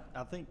 Yeah, and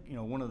I think, you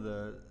know, one of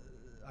the,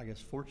 I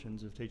guess,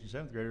 fortunes of teaching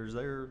 7th graders,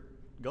 they're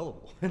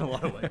gullible in a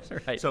lot of ways.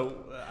 Right.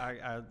 So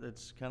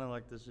it's kind of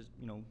like this is,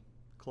 you know,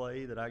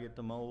 clay that I get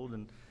to mold,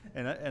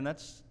 and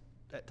that's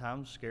at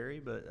times scary,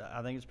 but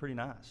I think it's pretty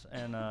nice.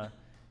 And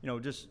you know,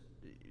 just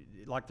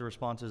like the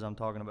responses I'm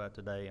talking about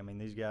today, I mean,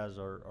 these guys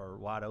are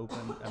wide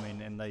open. I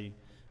mean, and they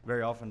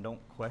very often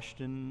don't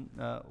question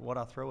what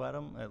I throw at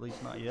them, at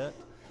least not yet.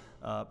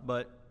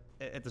 But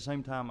at the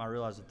same time, I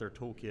realize that their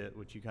toolkit,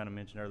 which you kind of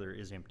mentioned earlier,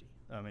 is empty.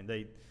 I mean,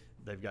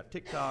 they've got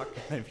TikTok,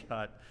 they've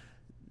got,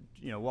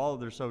 you know, all of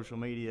their social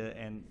media,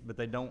 but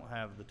they don't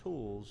have the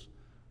tools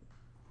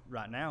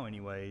right now,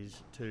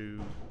 anyways, to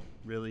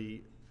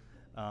really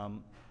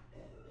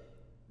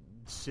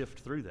sift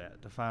through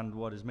that to find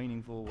what is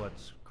meaningful,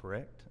 what's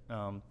correct.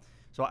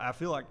 So I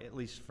feel like, at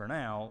least for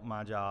now,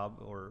 my job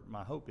or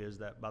my hope is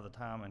that by the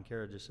time, and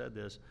Karah just said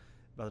this,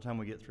 by the time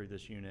we get through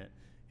this unit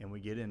and we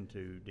get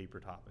into deeper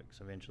topics,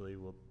 eventually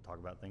we'll talk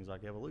about things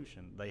like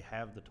evolution. They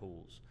have the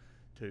tools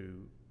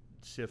to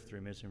sift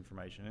through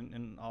misinformation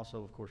and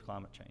also, of course,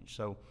 climate change.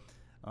 So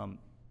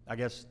I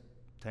guess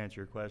to answer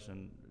your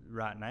question,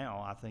 right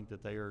now, I think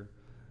that they're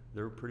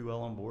pretty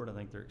well on board. I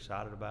think they're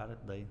excited about it.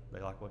 They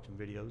like watching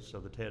videos. So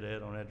the TED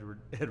Ed on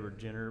Edward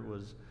Jenner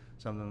was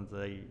something that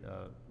they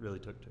really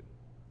took to.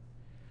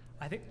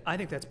 I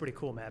think that's pretty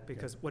cool, Matt,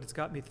 because what it's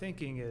got me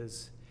thinking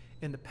is,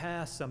 in the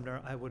past,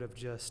 Sumner, I would have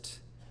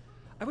just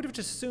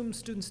assumed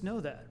students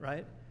know that,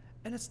 right?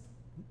 And it's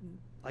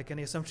like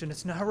any assumption,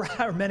 it's not right,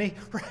 or many,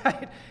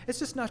 right? It's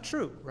just not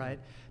true, right?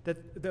 That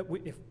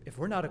if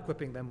we're not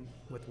equipping them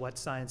with what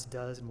science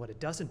does and what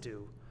it doesn't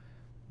do,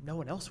 no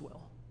one else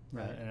will,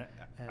 right?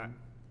 And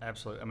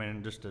absolutely. I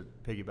mean, just to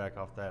piggyback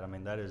off that, I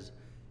mean, that is,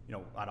 you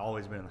know, I'd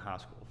always been in the high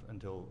school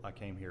until I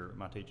came here,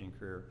 my teaching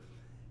career,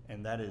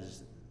 and that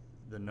is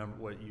the number.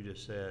 What you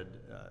just said,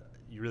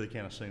 you really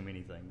can't assume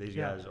anything. These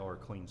guys are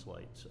clean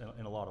slates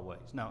in a lot of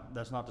ways. Now,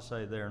 that's not to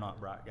say they're not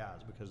bright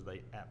guys, because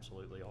they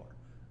absolutely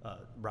are.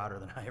 Brighter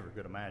than I ever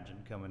could imagine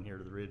coming here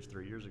to the Ridge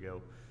 3 years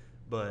ago,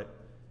 but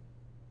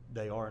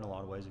they are in a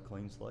lot of ways a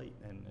clean slate,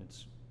 and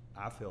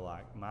I feel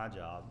like my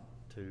job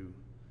to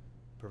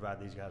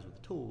provide these guys with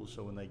the tools,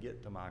 so when they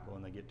get to Michael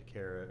and they get to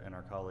Karah and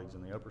our colleagues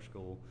in the upper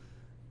school,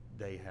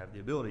 they have the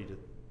ability to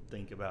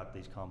think about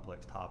these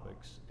complex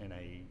topics in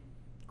a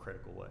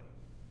critical way.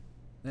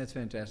 That's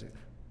fantastic.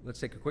 Let's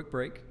take a quick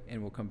break,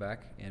 and we'll come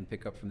back and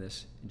pick up from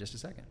this in just a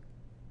second.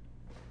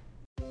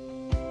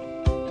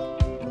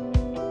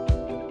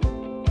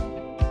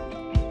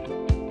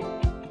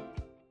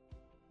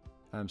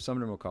 I'm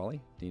Sumner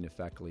McCallie, Dean of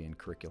Faculty and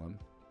Curriculum.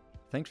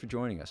 Thanks for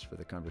joining us for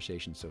the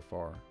conversation so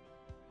far.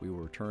 We will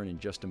return in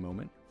just a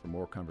moment for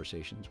more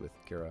conversations with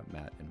Karah,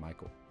 Matt, and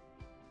Michael.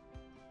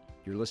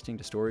 You're listening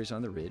to Stories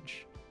on the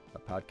Ridge, a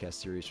podcast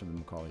series from the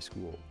McCallie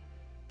School.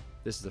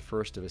 This is the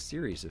first of a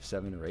series of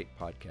 7 or 8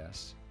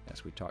 podcasts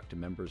as we talk to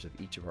members of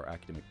each of our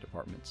academic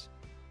departments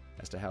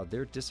as to how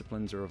their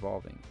disciplines are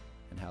evolving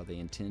and how they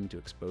intend to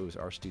expose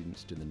our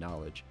students to the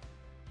knowledge,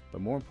 but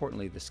more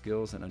importantly, the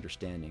skills and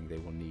understanding they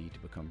will need to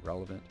become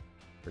relevant,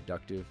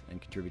 productive, and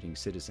contributing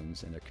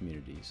citizens in their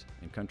communities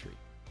and country.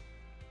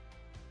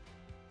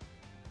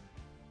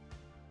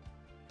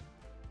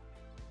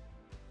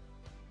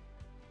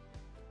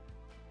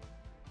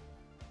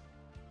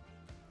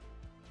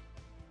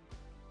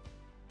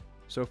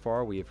 So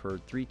far, we have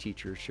heard 3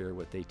 teachers share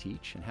what they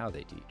teach and how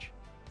they teach.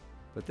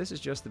 But this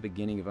is just the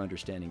beginning of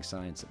understanding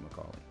science at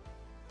McCallie.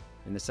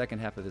 In the second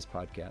half of this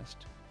podcast,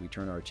 we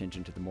turn our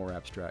attention to the more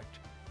abstract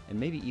and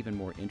maybe even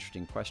more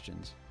interesting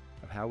questions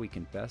of how we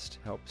can best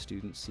help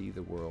students see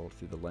the world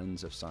through the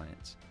lens of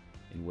science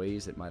in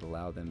ways that might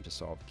allow them to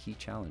solve key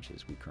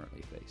challenges we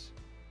currently face.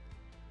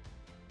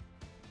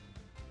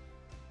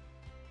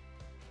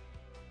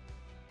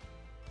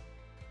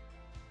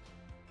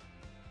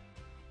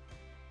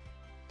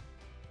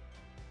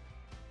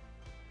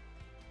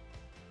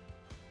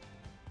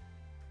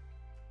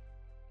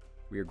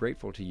 We are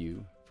grateful to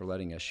you for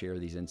letting us share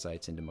these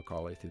insights into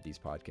McCallie through these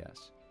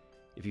podcasts.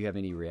 If you have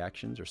any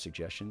reactions or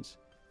suggestions,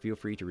 feel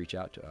free to reach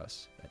out to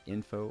us at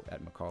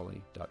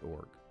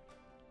info@mcallie.org.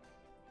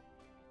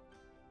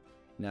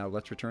 Now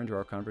let's return to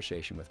our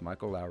conversation with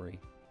Michael Lowry,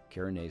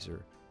 Karah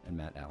Nazor, and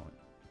Matt Allen.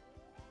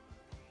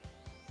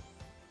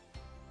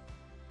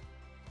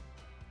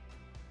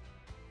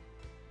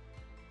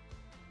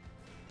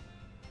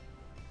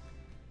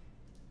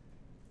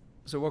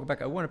 So welcome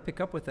back. I want to pick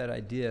up with that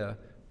idea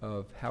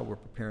of how we're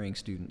preparing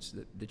students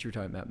that you're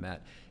talking about,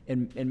 Matt,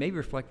 and maybe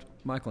reflect,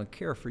 Michael and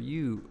Karah, for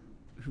you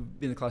who've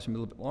been in the classroom a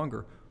little bit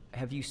longer,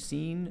 have you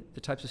seen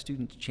the types of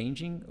students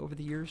changing over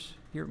the years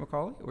here at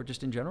McCallie, or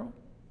just in general?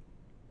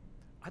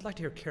 I'd like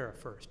to hear Karah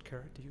first.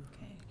 Karah, do you?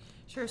 Okay,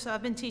 sure. So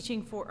I've been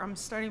teaching I'm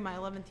starting my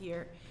 11th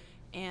year,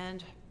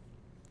 and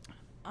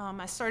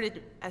I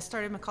started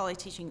McCallie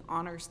teaching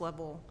honors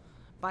level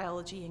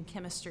biology and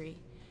chemistry,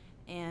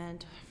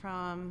 and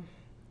from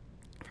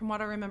what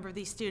I remember,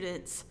 these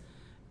students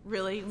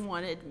really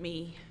wanted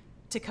me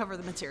to cover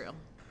the material.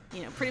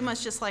 You know, pretty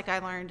much just like I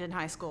learned in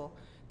high school.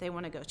 They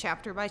want to go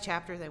chapter by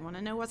chapter. They want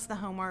to know what's the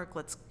homework.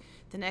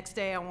 The next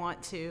day I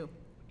want to,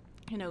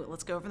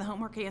 let's go over the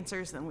homework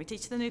answers. Then we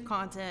teach the new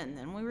content, and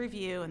then we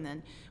review, and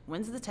then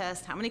when's the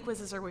test? How many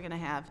quizzes are we going to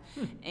have?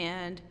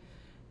 And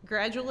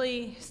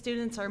gradually,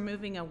 students are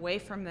moving away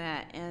from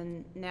that,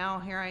 and now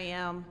here I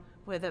am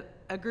with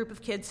a group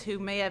of kids who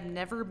may have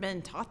never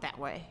been taught that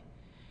way,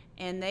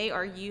 and they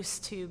are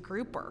used to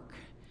group work.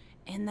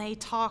 And they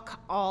talk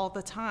all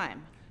the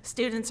time.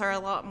 Students are a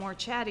lot more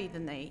chatty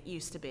than they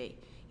used to be.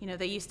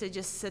 They used to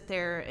just sit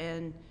there,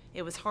 and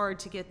it was hard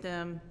to get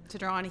them to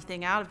draw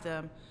anything out of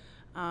them.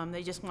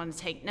 They just wanted to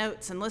take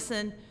notes and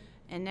listen.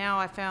 And now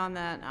I found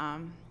that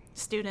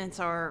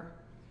students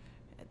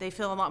they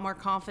feel a lot more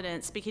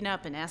confident speaking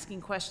up and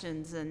asking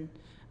questions, and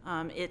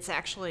it's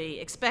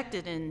actually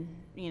expected and,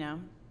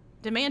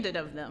 demanded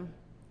of them.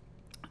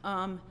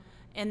 And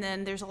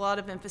then there's a lot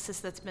of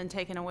emphasis that's been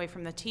taken away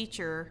from the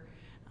teacher.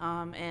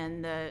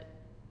 And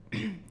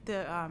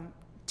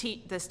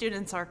the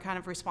students are kind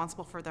of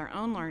responsible for their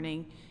own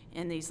learning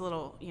in these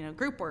little, the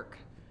group work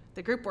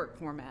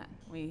format.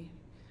 We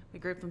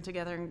group them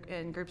together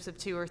in groups of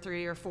 2 or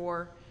 3 or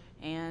 4,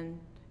 and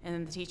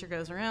then the teacher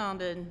goes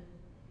around and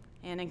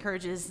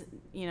encourages,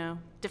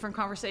 different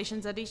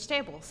conversations at each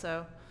table.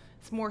 So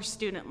it's more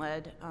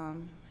student-led,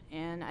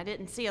 and I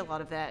didn't see a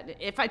lot of that.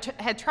 If I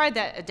had tried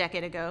that a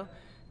decade ago,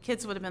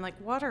 kids would have been like,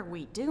 what are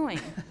we doing?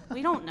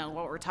 We don't know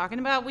what we're talking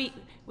about. We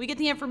get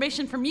the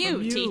information from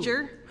you,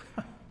 teacher.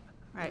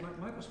 Right.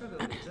 Michael,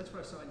 that's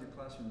what I saw in your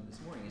classroom this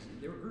morning.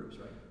 There were groups,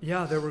 right?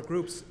 Yeah, there were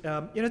groups.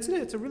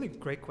 It's a really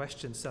great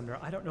question, Sumner.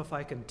 I don't know if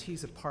I can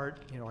tease apart,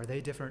 are they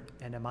different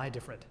and am I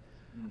different?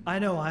 I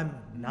know I'm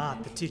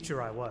not the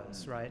teacher I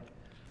was, right?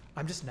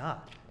 I'm just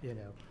not,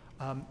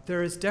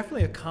 There is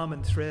definitely a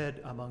common thread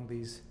among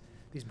these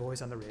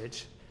boys on the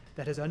Ridge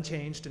that has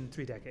unchanged in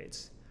 3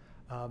 decades.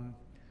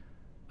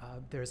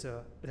 There's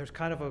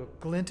kind of a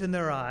glint in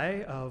their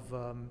eye of,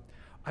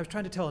 I was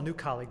trying to tell a new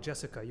colleague,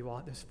 Jessica,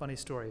 this funny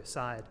story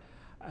aside,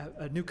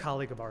 a new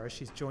colleague of ours,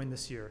 she's joined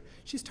this year.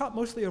 She's taught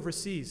mostly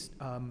overseas,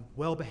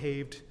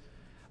 well-behaved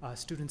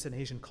students in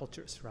Asian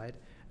cultures, right?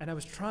 And I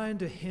was trying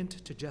to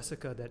hint to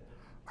Jessica that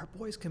our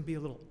boys can be a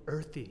little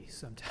earthy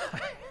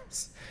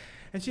sometimes.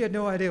 And she had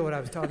no idea what I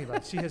was talking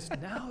about. She has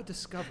now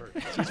discovered.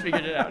 She's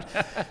figured it out.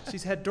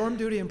 She's had dorm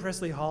duty in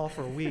Presley Hall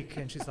for a week,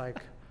 and she's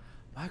like,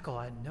 Michael,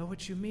 I know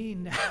what you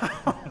mean now.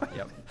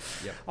 Yep.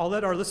 I'll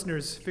let our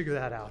listeners figure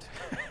that out.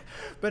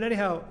 But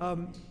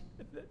anyhow,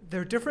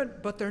 they're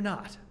different, but they're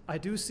not. I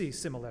do see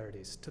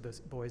similarities to the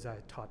boys I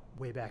taught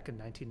way back in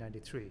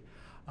 1993.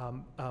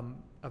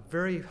 A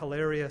very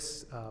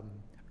hilarious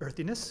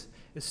earthiness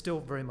is still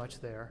very much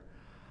there.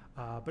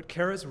 But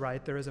Karah's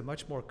right, there is a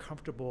much more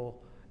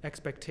comfortable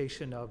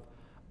expectation of,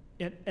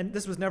 and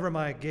this was never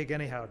my gig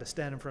anyhow, to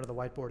stand in front of the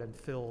whiteboard and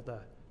fill the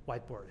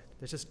whiteboard.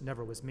 That just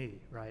never was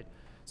me, right?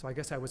 So I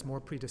guess I was more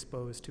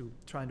predisposed to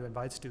trying to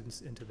invite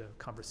students into the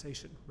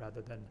conversation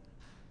rather than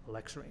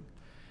lecturing.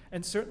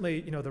 And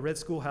certainly, the Red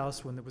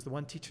Schoolhouse, when there was the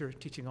one teacher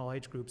teaching all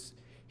age groups,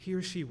 he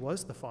or she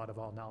was the font of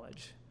all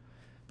knowledge.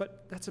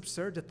 But that's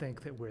absurd to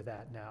think that we're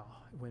that now,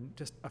 when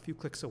just a few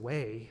clicks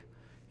away,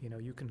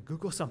 you can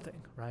Google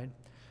something, right?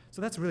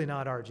 So that's really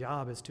not our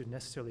job, is to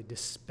necessarily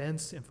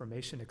dispense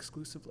information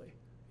exclusively,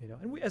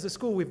 And we, as a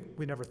school,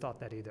 we never thought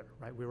that either,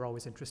 right? We were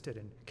always interested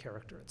in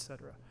character, et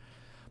cetera.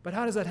 But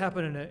how does that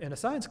happen in a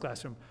science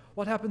classroom?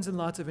 Well, it happens in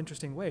lots of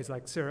interesting ways.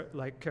 Like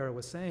Karah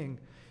was saying,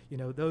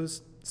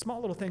 those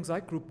small little things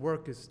like group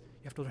work is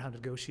you have to learn how to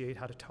negotiate,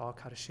 how to talk,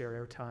 how to share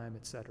airtime,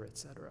 et cetera, et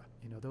cetera.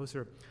 Those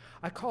are,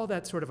 I call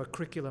that sort of a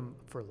curriculum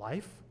for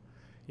life.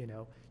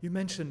 You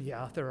mentioned,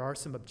 there are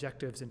some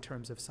objectives in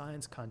terms of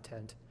science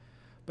content,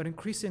 but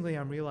increasingly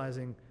I'm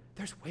realizing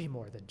there's way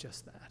more than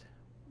just that.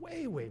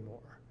 Way, way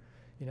more.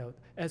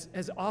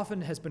 As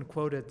often has been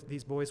quoted,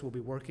 these boys will be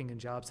working in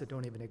jobs that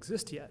don't even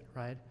exist yet,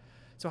 right?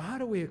 So how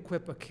do we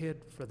equip a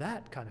kid for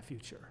that kind of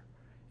future?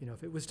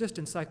 If it was just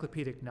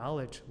encyclopedic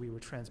knowledge we were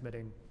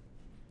transmitting,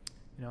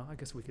 I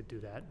guess we could do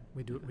that.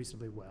 We do it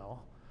reasonably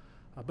well.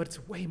 But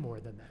it's way more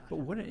than that. But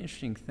what an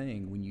interesting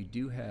thing when you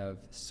do have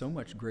so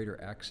much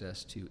greater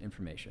access to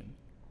information,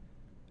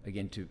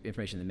 again, to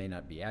information that may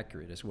not be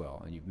accurate as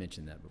well, and you've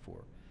mentioned that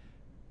before.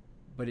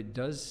 But it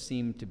does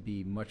seem to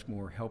be much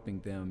more helping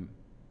them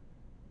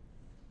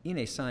in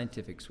a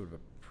scientific sort of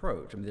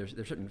approach. I mean,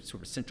 there's certain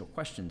sort of essential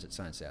questions that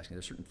science is asking.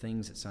 There's certain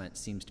things that science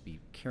seems to be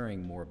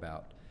caring more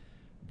about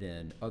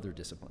than other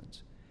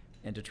disciplines.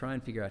 And to try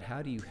and figure out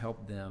how do you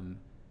help them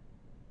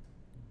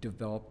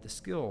develop the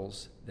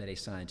skills that a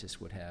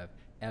scientist would have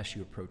as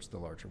you approach the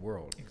larger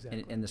world.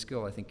 Exactly. And the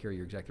skill, I think, Karah,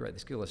 you're exactly right. The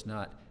skill is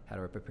not how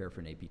do I prepare for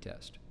an AP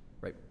test,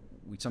 right?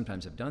 We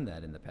sometimes have done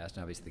that in the past,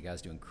 and obviously the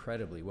guys do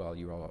incredibly well.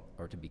 You all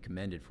are to be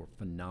commended for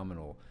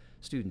phenomenal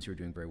students who are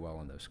doing very well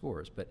on those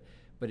scores. But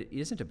it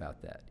isn't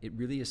about that. It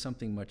really is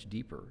something much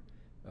deeper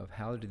of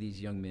how do these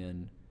young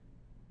men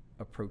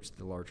approach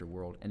the larger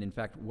world, and in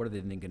fact, what are they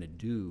then going to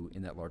do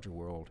in that larger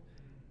world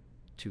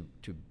to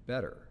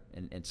better?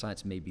 And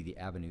science may be the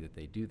avenue that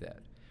they do that.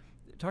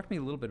 Talk to me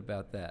a little bit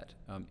about that.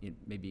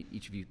 Maybe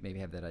each of you maybe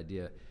have that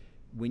idea.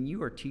 When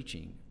you are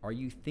teaching, are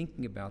you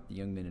thinking about the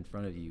young men in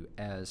front of you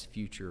as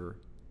future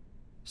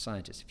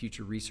scientists,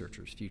 future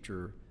researchers,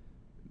 future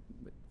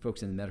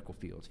folks in the medical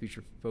fields,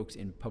 future folks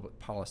in public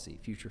policy,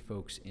 future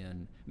folks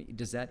in,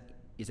 is that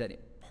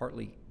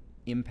partly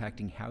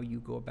impacting how you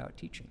go about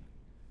teaching?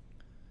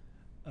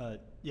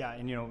 Yeah,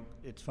 and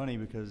it's funny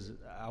because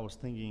I was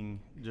thinking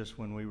just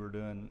when we were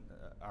doing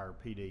our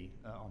PD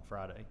on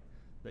Friday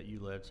that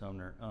you led,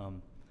 Sumner,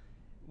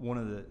 one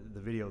of the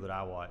video that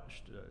I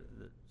watched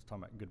that's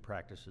talking about good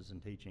practices in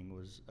teaching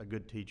was a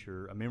good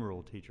teacher, a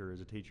memorable teacher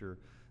is a teacher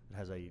that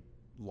has a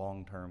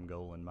long-term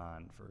goal in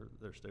mind for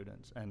their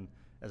students. And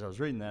as I was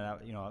reading that, I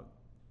was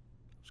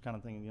kind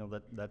of thinking,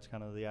 that's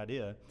kind of the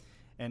idea.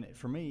 And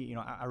for me,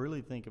 I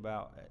really think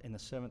about in the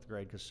 7th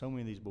grade, because so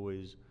many of these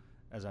boys,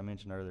 as I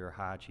mentioned earlier, are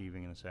high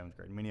achieving in the 7th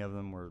grade. Many of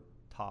them were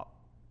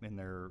top in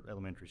their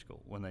elementary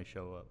school when they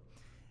show up.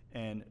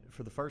 And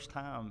for the first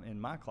time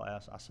in my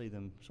class, I see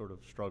them sort of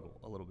struggle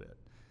a little bit.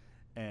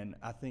 And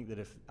I think that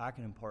if I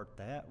can impart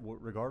that,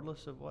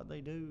 regardless of what they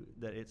do,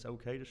 that it's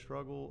okay to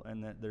struggle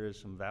and that there is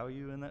some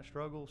value in that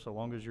struggle, so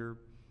long as you're,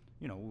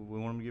 we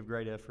want them to give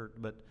great effort,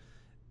 but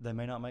they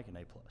may not make an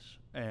A+.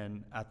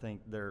 And I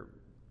think they're,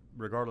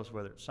 regardless of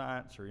whether it's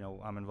science or,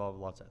 I'm involved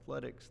with lots of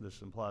athletics,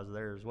 this applies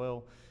there as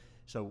well.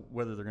 So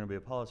whether they're going to be a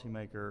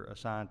policymaker, a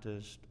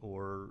scientist,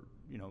 or,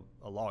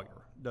 a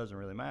lawyer, doesn't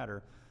really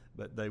matter,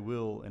 but they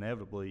will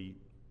inevitably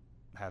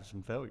have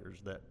some failures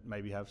that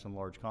maybe have some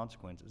large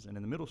consequences. And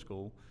in the middle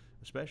school,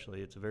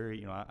 especially, it's a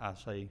very, I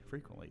say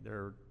frequently, there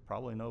are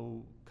probably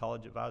no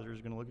college advisors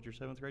going to look at your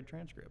 7th grade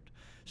transcript.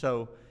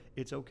 So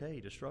it's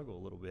okay to struggle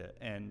a little bit,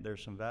 and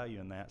there's some value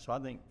in that. So I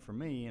think for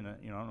me, and I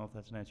don't know if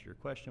that's an answer to your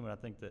question, but I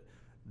think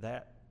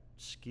that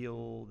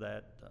skill,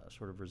 that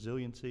sort of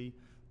resiliency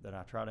that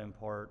I try to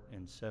impart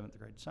in 7th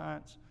grade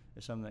science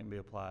is something that can be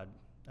applied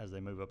as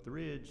they move up the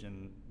ridge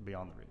and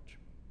beyond the ridge.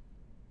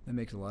 That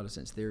makes a lot of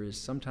sense. There is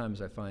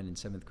sometimes I find in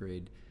 7th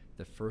grade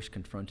the first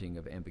confronting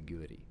of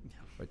ambiguity. Yeah.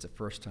 It's the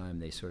first time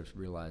they sort of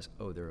realize,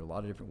 there are a lot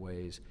of different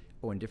ways,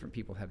 and different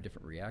people have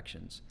different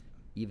reactions,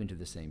 even to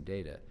the same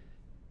data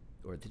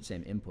or the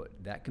same input.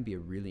 That can be a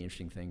really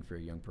interesting thing for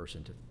a young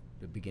person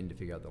to begin to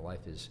figure out that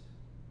life is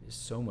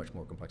so much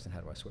more complex, and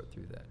how do I sort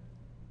through that?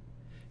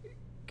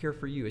 Karah,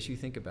 for you, as you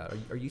think about,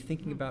 are you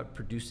thinking about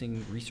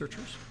producing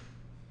researchers?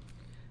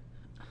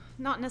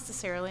 Not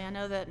necessarily. I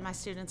know that my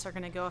students are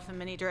going to go off in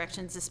many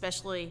directions,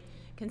 especially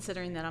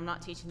considering that I'm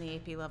not teaching the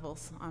AP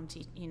levels. I'm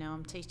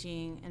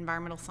teaching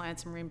environmental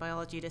science and marine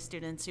biology to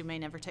students who may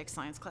never take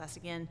science class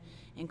again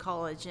in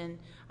college. And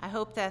I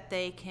hope that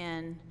they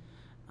can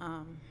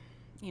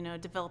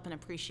develop an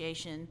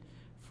appreciation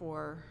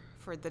for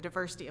the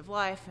diversity of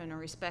life and a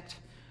respect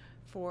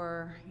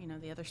for,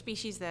 the other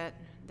species that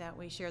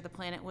we share the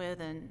planet with,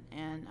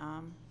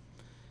 and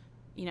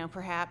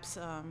perhaps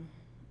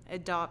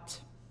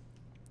adopt,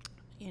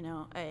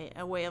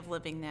 a way of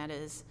living that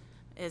is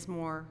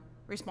more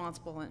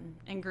responsible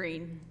and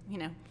green,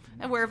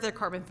 aware of their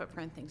carbon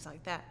footprint, things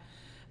like that.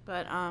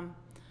 But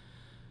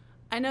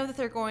I know that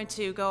they're going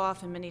to go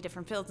off in many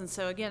different fields, and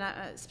so again,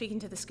 speaking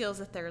to the skills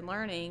that they're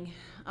learning,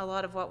 a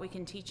lot of what we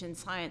can teach in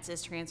science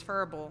is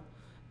transferable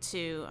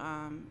to,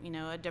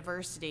 a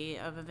diversity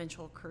of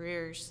eventual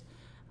careers.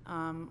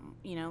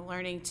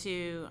 Learning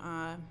to,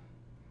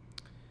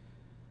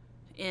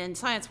 in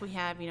science we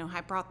have,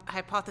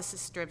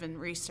 hypothesis-driven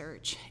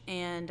research,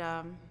 and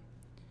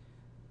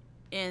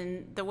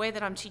in the way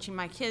that I'm teaching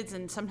my kids,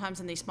 and sometimes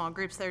in these small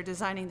groups, they're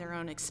designing their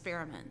own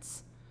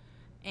experiments.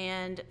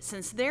 And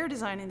since they're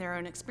designing their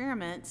own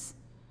experiments,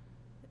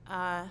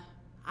 I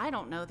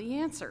don't know the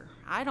answer.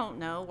 I don't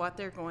know what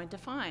they're going to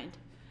find.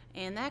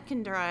 And that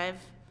can drive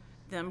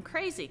them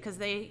crazy, because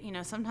they,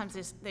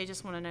 sometimes they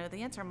just want to know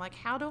the answer. I'm like,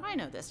 how do I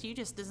know this? You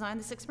just designed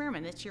this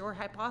experiment. It's your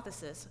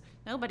hypothesis.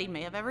 Nobody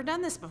may have ever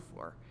done this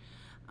before.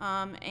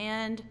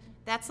 And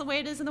that's the way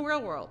it is in the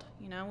real world.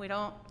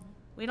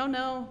 We don't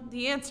know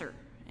the answer.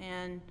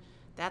 And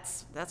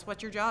that's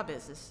what your job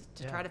is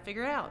to try to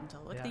figure it out, and to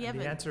look at the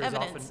The answer is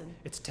evidence. often,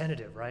 it's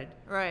tentative, right?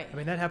 Right. I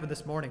mean, that happened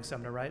this morning,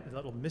 Sumner, right? The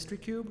little mystery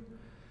cube.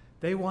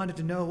 They wanted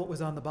to know what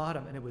was on the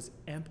bottom, and it was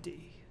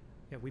empty.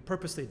 We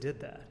purposely did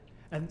that.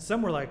 And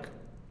some were like,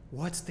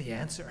 what's the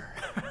answer?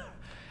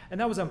 And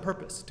that was on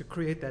purpose, to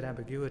create that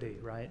ambiguity,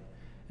 right?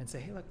 And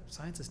say, hey, look,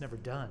 science is never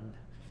done.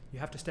 You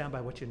have to stand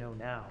by what you know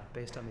now,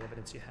 based on the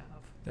evidence you have.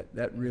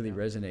 That really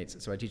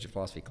resonates. So I teach a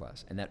philosophy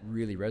class, and that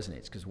really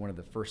resonates, because one of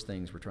the first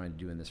things we're trying to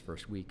do in this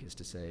first week is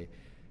to say,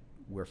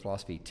 where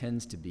philosophy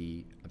tends to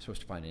be, I'm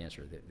supposed to find an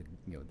answer.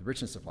 The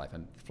richness of life,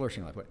 I'm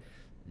flourishing life. What?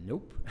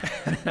 Nope.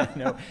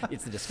 No,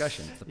 it's the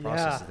discussion. It's the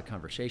process of the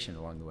conversation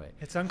along the way.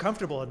 It's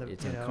uncomfortable.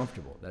 It's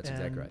uncomfortable. That's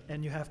exactly right.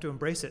 And you have to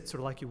embrace it,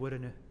 sort of like you would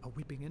in a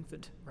weeping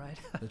infant, right?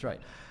 That's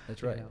right.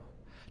 That's right.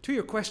 To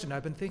your question,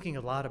 I've been thinking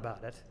a lot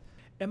about it.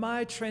 Am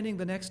I training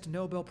the next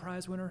Nobel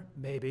Prize winner?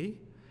 Maybe.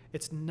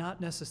 It's not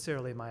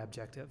necessarily my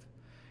objective.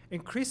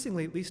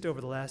 Increasingly, at least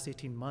over the last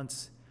 18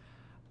 months,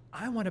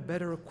 I want to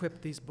better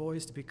equip these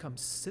boys to become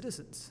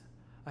citizens.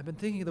 I've been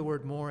thinking of the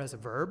word more as a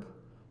verb.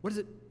 What does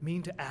it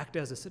mean to act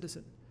as a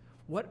citizen?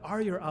 What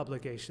are your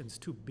obligations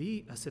to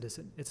be a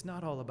citizen? It's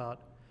not all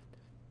about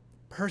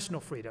personal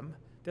freedom.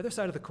 The other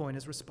side of the coin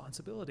is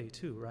responsibility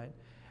too, right?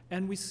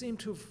 And we seem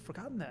to have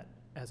forgotten that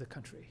as a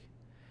country.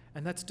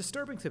 And that's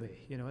disturbing to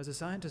me. As a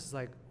scientist, it's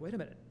like, wait a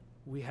minute,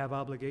 we have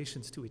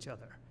obligations to each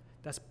other.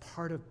 That's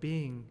part of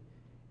being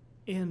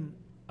in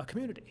a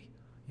community.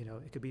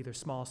 It could be either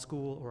small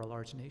school or a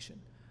large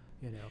nation.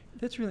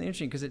 That's really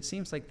interesting, because it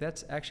seems like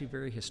that's actually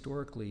very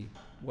historically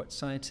what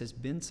science has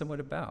been somewhat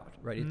about,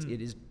 right?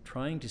 It is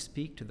trying to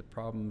speak to the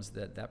problems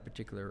that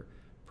particular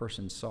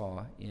person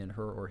saw in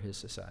her or his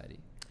society.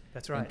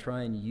 That's right. And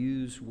try and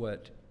use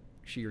what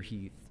she or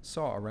he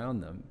saw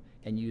around them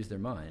and use their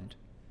mind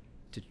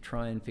to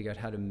try and figure out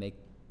how to make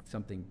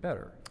something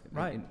better.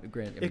 Right.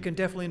 It can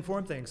definitely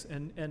inform things.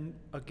 And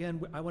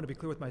again, I want to be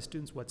clear with my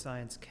students what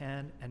science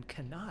can and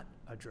cannot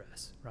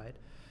address, right?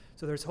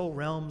 So there's whole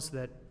realms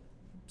that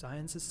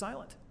science is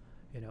silent,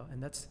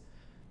 and that's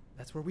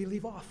where we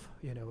leave off,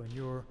 and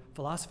your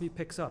philosophy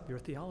picks up, your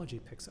theology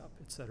picks up,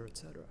 et cetera, et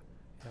cetera.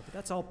 But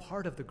that's all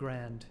part of the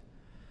grand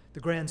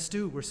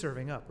stew we're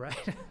serving up, right?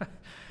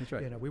 That's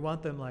right. We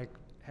want them like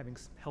having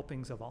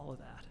helpings of all of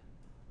that.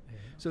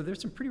 So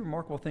there's some pretty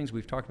remarkable things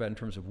we've talked about in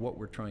terms of what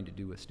we're trying to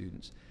do with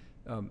students.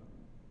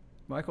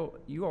 Michael,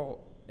 you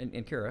all,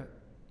 and Karah,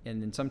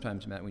 and then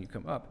sometimes Matt, when you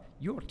come up,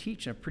 you all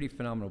teach in a pretty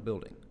phenomenal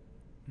building.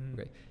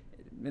 Okay,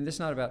 and this is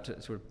not about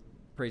to sort of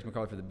praise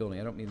McCallie for the building.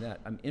 I don't mean that.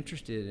 I'm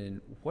interested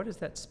in what has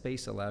that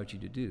space allowed you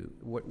to do?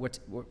 What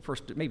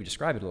first, maybe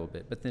describe it a little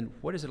bit, but then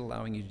what is it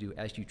allowing you to do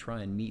as you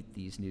try and meet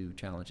these new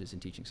challenges in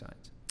teaching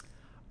science?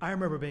 I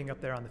remember being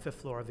up there on the 5th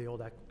floor of the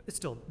old,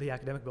 the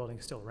academic building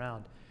is still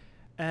around.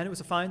 And it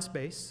was a fine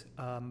space,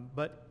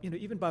 but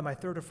even by my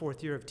 3rd or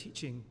 4th year of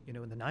teaching, in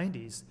the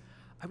 90s,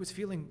 I was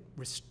feeling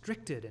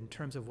restricted in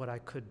terms of what I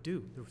could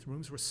do. The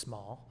rooms were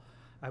small.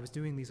 I was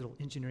doing these little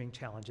engineering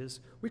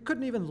challenges. We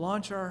couldn't even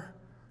launch our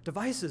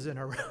devices in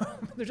our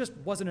room. There just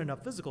wasn't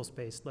enough physical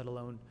space, let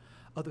alone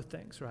other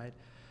things, right?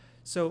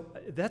 So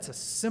that's a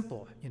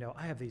simple,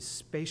 I have these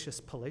spacious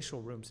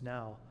palatial rooms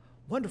now,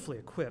 wonderfully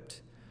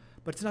equipped,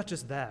 but it's not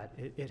just that.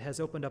 It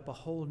has opened up a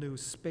whole new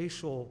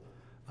spatial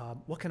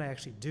what can I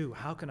actually do?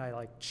 How can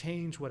I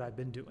change what I've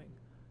been doing?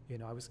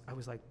 I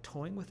was like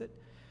toying with it.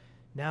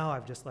 Now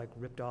I've just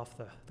ripped off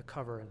the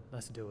cover and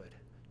let's do it,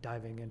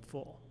 diving in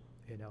full,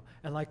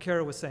 And like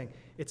Karah was saying,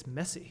 it's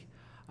messy.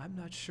 I'm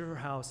not sure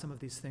how some of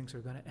these things are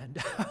going to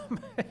end up.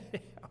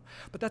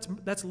 But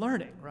that's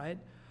learning, right?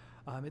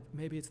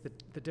 Maybe it's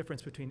the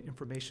difference between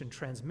information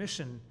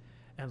transmission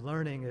and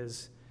learning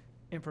is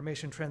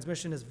information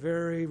transmission is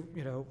very,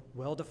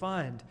 well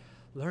defined.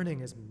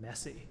 learning is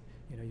messy.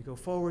 You know, you go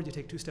forward, you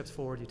take 2 steps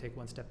forward, you take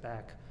 1 step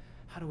back.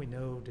 How do we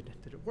know, did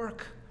it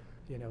work?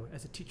 You know,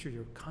 as a teacher,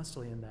 you're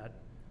constantly in that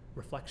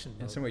reflection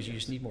mode. In some ways, you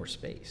just need more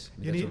space. I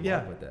mean, You that's need, what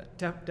yeah, I'm with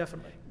that.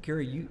 definitely.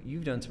 Karah,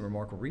 you've done some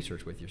remarkable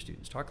research with your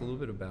students. Talk a little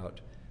bit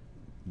about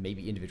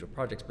maybe individual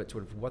projects, but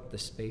sort of what the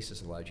space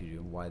has allowed you to do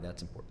and why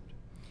that's important.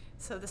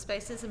 So the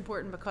space is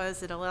important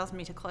because it allows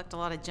me to collect a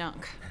lot of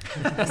junk.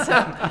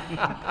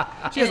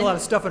 She has a lot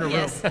of stuff in her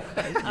Yes. room.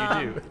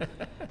 You do.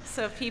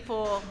 So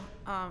people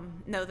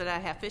know that I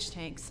have fish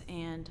tanks,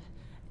 and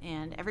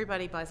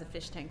everybody buys a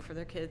fish tank for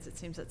their kids, it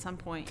seems, at some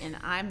point, and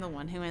I'm the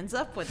one who ends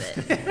up with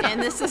it. And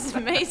this is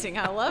amazing.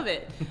 I love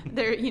it.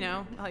 There, you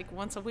know, like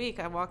once a week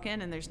I walk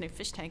in and there's new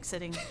fish tanks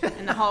sitting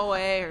in the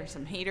hallway, or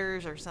some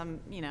heaters, or some,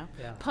 you know,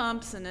 Yeah.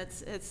 pumps, and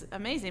it's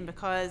amazing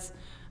because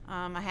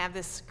I have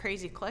this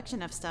crazy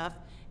collection of stuff,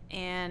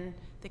 and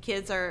the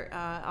kids are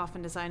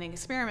often designing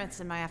experiments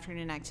in my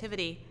afternoon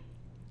activity,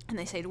 and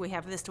they say, do we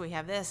have this, do we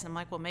have this? And I'm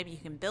like, well, maybe you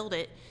can build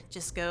it.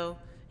 Just go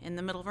in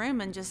the middle room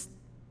and just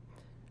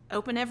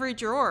open every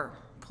drawer,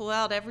 pull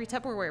out every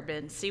Tupperware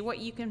bin, see what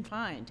you can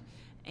find.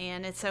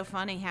 And it's so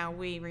funny how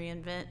we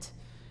reinvent,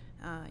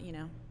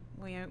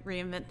 we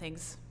reinvent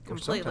things Or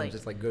completely. sometimes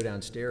it's like go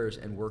downstairs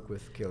and work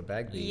with Caleb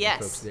Bagby Yes.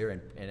 and folks there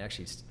and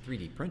actually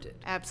 3D print it.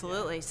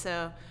 Absolutely.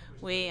 So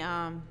we,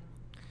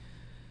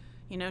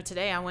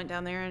 today I went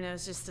down there and it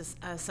was just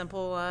a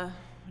simple, I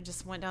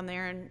just went down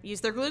there and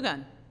used their glue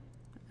gun.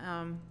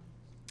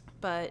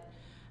 But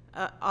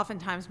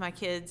oftentimes my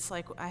kids,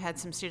 like I had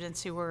some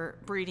students who were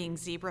breeding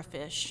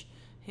zebrafish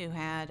who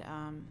had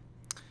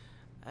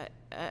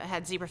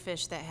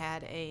zebrafish that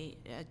had a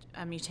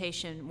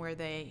mutation where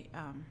they,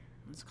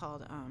 what's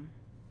called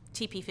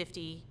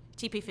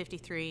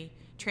TP53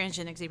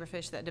 transgenic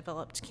zebrafish that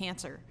developed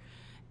cancer.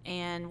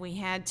 And we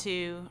had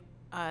to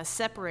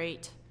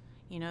separate,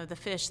 the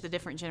fish, the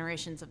different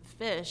generations of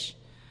fish.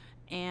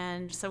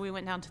 And so we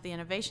went down to the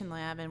innovation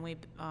lab and we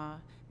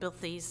built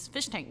these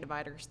fish tank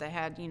dividers that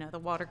had, the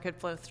water could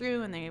flow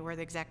through and they were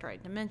the exact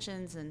right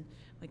dimensions. And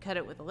we cut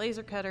it with a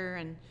laser cutter,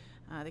 and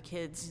the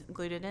kids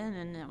glued it in,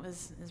 and it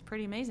was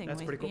pretty amazing.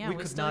 That's pretty cool. Yeah, we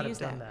could still not have use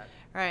done that.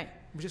 Right.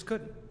 We just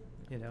couldn't,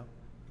 It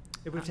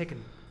would have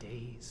taken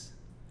days.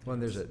 Well,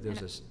 and there's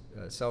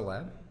a cell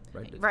lab,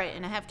 right? Right,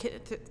 and I have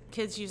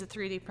kids use the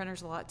 3D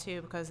printers a lot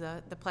too, because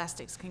the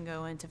plastics can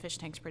go into fish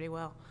tanks pretty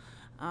well.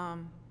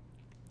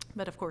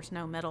 But of course,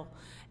 no metal.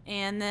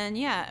 And then,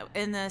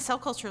 in the cell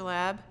culture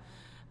lab,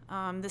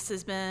 this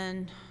has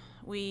been,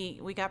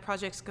 we got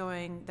projects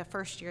going the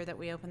first year that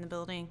we opened the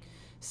building.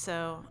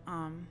 So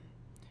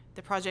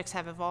the projects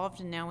have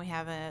evolved, and now we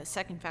have a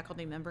second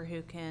faculty member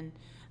who can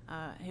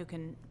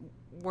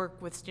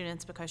work with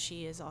students because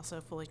she is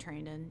also fully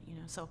trained in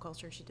cell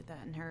culture. She did that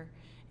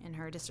in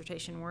her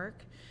dissertation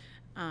work,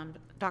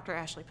 Dr.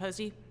 Ashley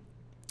Posey.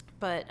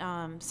 But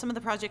some of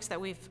the projects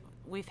that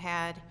we've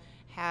had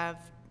have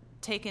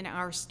taken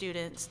our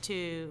students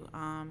to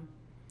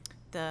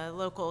the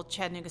local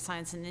Chattanooga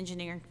Science and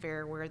Engineering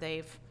Fair, where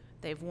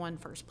they've won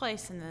first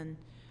place, and then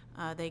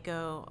they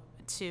go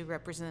to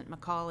represent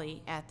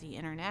McCallie at the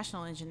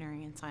International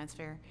Engineering and Science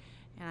Fair.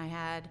 And I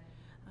had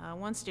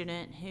one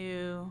student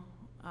who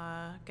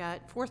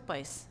got fourth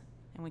place,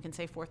 and we can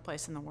say fourth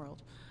place in the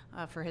world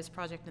for his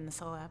project in the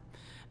cell lab.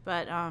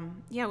 But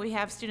we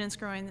have students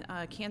growing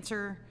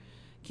cancer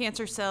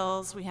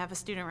cells. We have a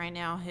student right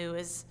now who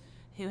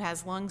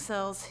has lung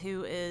cells,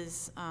 who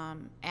is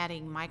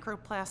adding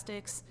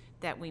microplastics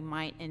that we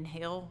might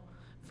inhale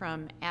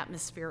from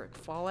atmospheric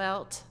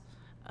fallout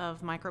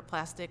of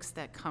microplastics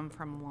that come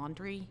from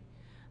laundry.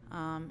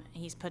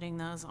 He's putting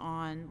those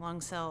on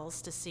lung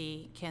cells to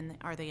see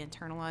are they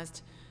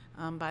internalized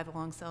by the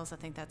lung cells. I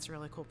think that's a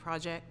really cool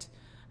project.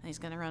 And he's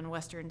going to run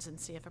Westerns and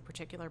see if a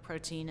particular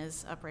protein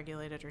is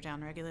upregulated or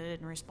downregulated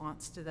in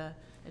response to the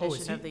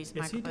addition of these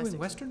microplastics. Is he doing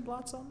Western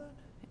blots on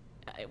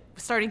that?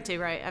 Starting to,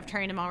 right? I've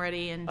trained him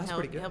already, and That's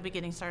he'll be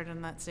getting started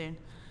on that soon.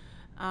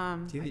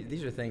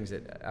 These are things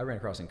that I ran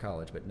across in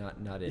college, but not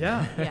in.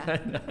 Yeah.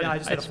 Yeah. I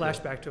just had a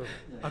flashback to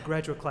a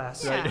graduate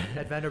class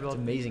at Vanderbilt.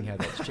 It's amazing how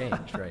that's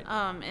changed, right?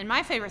 And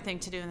my favorite thing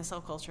to do in the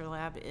cell culture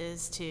lab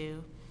is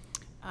to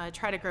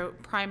try to grow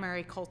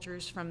primary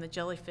cultures from the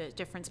jellyfish,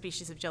 different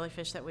species of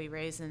jellyfish that we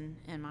raise in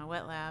my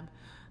wet lab,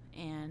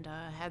 and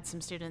had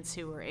some students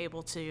who were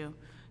able to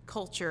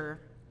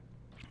culture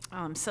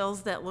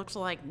cells that looked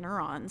like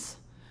neurons,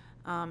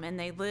 and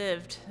they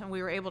lived, and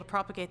we were able to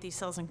propagate these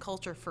cells in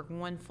culture for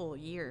 1 full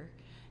year.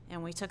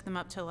 And we took them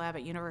up to a lab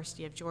at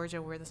University of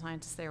Georgia, where the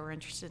scientists there were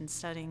interested in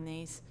studying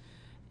these,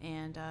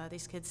 and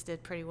these kids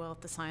did pretty well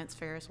at the science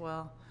fair as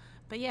well.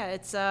 But yeah,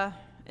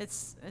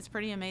 it's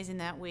pretty amazing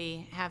that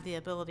we have the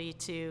ability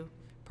to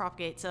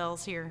propagate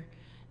cells here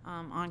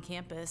on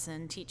campus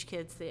and teach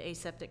kids the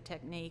aseptic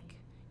technique,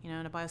 in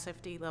a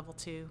biosafety level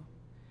 2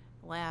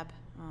 lab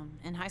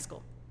in high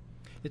school.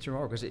 It's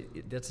remarkable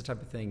because that's the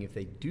type of thing, if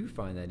they do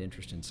find that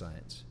interest in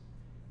science,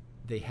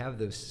 they have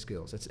those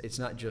skills. It's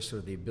not just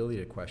sort of the ability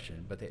to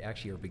question, but they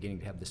actually are beginning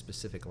to have the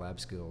specific lab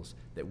skills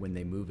that when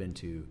they move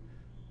into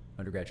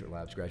undergraduate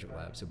labs, graduate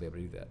labs, they'll be able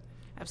to do that.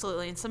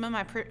 Absolutely. And some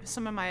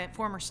of my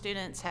former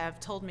students have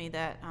told me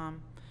that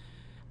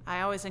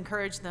I always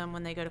encourage them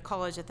when they go to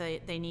college that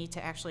they need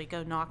to actually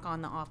go knock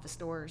on the office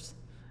doors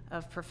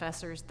of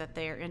professors that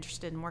they are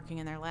interested in working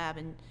in their lab,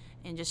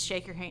 and just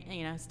shake your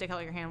hand, stick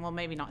out your hand. Well,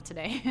 maybe not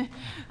today,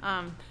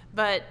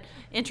 but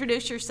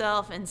introduce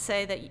yourself and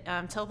say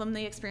that, tell them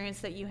the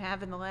experience that you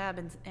have in the lab,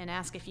 and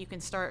ask if you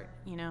can start,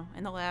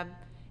 in the lab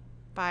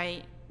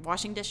by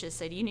washing dishes.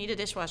 Say, do you need a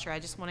dishwasher? I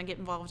just want to get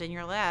involved in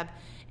your lab.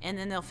 And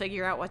then they'll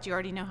figure out what you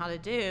already know how to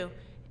do.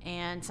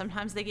 And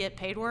sometimes they get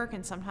paid work,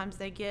 and sometimes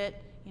they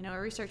get, a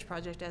research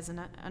project as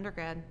an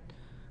undergrad.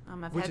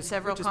 I've had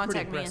several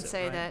contact me and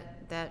say,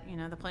 right, that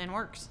the plan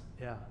works.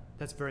 Yeah,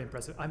 that's very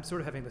impressive. I'm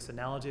sort of having this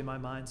analogy in my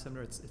mind,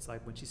 Sumner. It's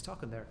like when she's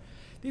talking there.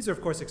 These are,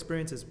 of course,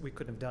 experiences we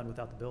couldn't have done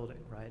without the building,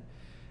 right?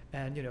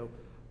 And,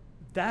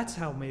 that's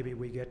how maybe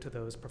we get to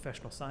those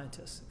professional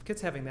scientists.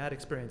 Kids having that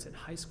experience in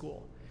high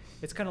school.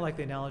 It's kind of like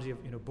the analogy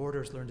of,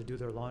 boarders learn to do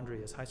their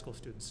laundry as high school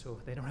students, so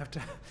they don't have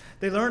to,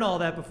 they learn all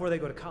that before they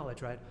go to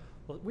college, right?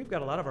 Well, we've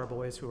got a lot of our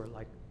boys who are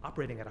like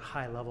operating at a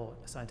high level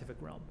in the scientific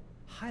realm.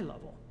 High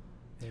level.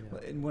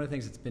 Well, and one of the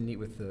things that's been neat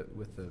with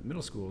the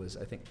middle school is,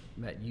 I think,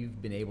 Matt,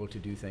 you've been able to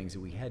do things that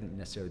we hadn't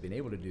necessarily been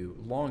able to do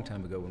a long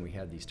time ago when we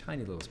had these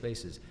tiny little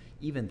spaces.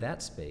 Even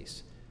that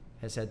space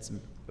has had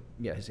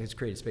has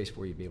created space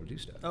for you to be able to do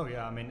stuff. Oh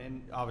yeah,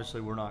 and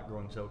obviously we're not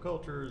growing cell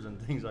cultures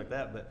and things like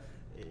that, but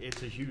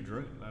it's a huge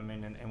room.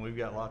 And we've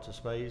got lots of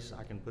space.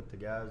 I can put the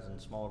guys in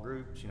small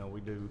groups.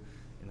 We do,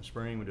 in the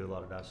spring, we do a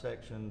lot of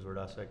dissections. We're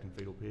dissecting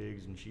fetal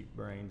pigs and sheep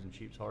brains and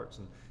sheep's hearts.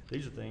 And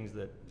these are things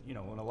that, in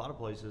a lot of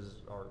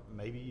places are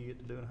maybe you get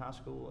to do in high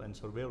school. And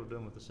so to be able to do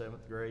them with the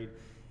 7th grade.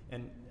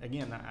 And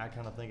again, I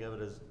kind of think of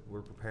it as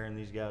we're preparing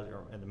these guys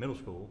in the middle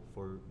school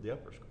for the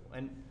upper school.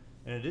 And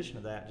in addition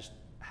to that, just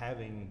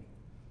having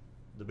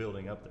the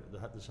building up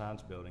there, the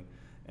science building.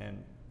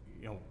 And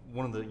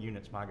one of the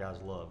units my guys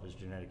love is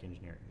genetic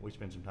engineering. We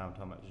spend some time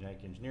talking about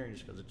genetic engineering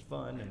just because it's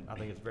fun, and I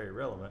think it's very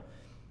relevant.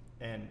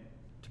 And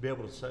to be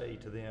able to say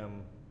to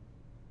them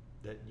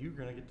that you're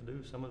going to get to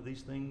do some of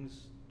these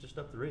things just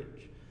up the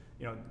ridge.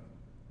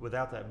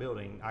 Without that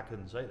building, I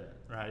couldn't say that,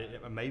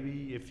 right?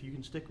 Maybe if you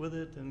can stick with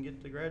it and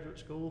get to graduate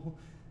school,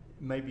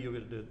 maybe you'll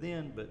get to do it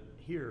then. But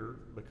here,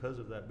 because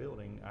of that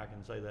building, I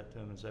can say that to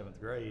them in 7th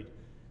grade,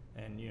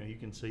 and you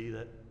can see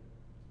that,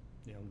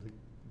 the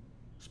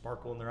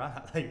sparkle in their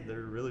eye. They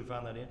really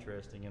find that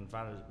interesting and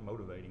find it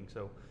motivating.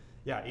 So,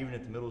 yeah, even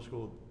at the middle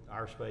school,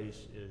 our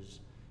space is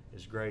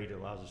great. It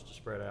allows us to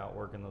spread out,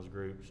 work in those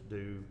groups,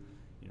 do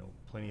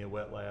plenty of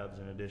wet labs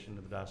in addition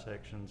to the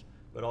dissections,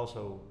 but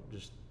also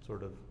just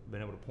sort of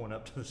been able to point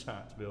up to the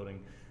science building.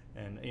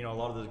 And a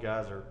lot of those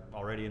guys are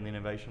already in the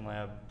innovation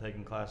lab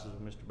taking classes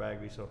with Mr.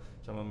 Bagby. So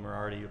some of them are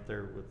already up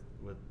there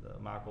with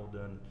Michael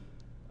doing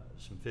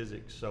some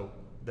physics. So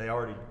they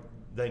know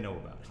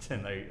about it,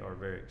 and they are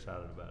very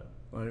excited about it.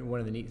 One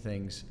of the neat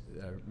things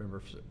I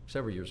remember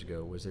several years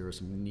ago was there was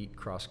some neat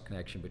cross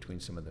connection between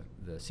some of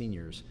the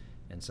seniors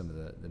and some of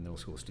the middle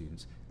school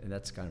students, and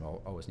that's kind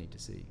of always neat to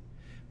see.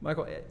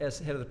 Michael, as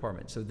head of the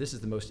department, so this is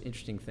the most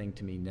interesting thing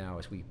to me now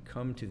as we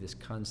come to this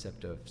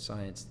concept of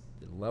science,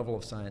 the level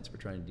of science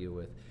we're trying to deal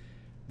with.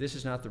 This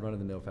is not the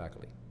run-of-the-mill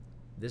faculty.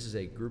 This is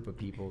a group of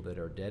people that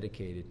are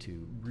dedicated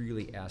to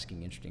really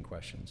asking interesting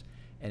questions.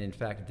 And in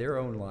fact, their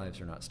own lives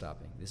are not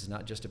stopping. This is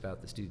not just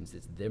about the students,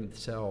 it's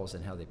themselves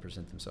and how they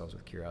present themselves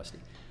with curiosity.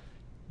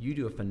 You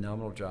do a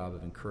phenomenal job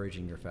of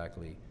encouraging your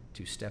faculty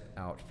to step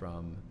out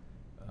from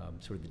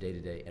sort of the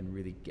day-to-day and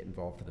really get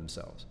involved for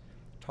themselves.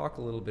 Talk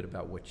a little bit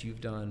about what you've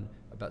done,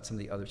 about some of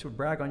the others. So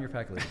brag on your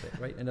faculty a bit,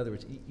 right? In other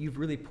words, you've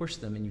really pushed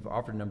them and you've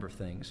offered a number of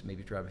things,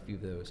 maybe drive a few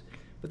of those.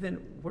 But then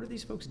what are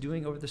these folks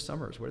doing over the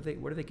summers? What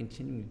are they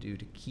continuing to do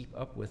to keep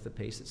up with the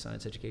pace that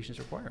science education is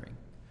requiring?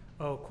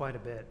 Oh, quite a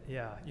bit,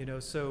 yeah.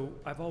 So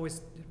I've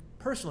always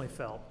personally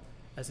felt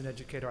as an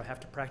educator I have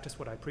to practice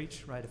what I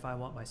preach, right? If I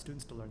want my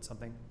students to learn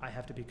something, I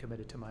have to be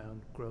committed to my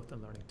own growth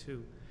and learning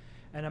too.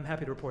 And I'm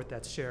happy to report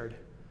that's shared,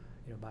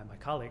 by my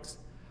colleagues.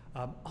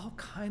 All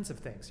kinds of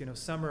things.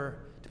 Summer,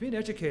 to be an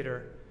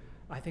educator,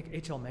 I think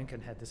H.L.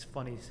 Mencken had this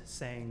funny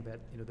saying that,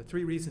 the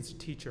 3 reasons to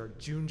teach are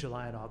June,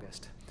 July, and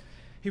August.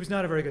 He was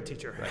not a very good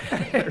teacher.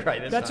 Right.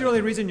 Right. That's the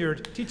only reason you're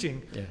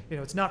teaching.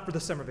 Yeah. It's not for the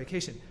summer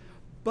vacation.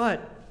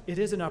 But it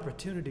is an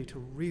opportunity to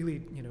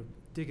really,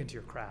 dig into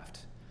your craft.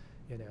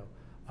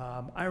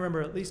 I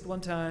remember at least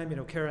one time,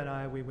 Karah and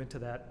I, we went to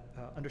that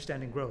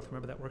Understanding Growth.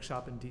 Remember that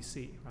workshop in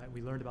D.C., right?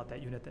 We learned about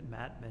that unit that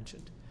Matt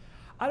mentioned.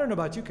 I don't know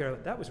about you,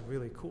 Karah, that was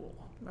really cool.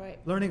 Right.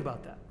 Learning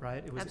about that, right?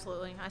 It was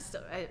absolutely.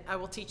 I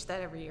will teach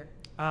that every year.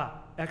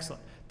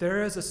 Excellent.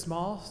 There is a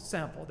small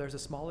sample, there's a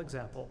small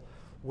example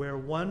where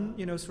one,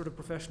 sort of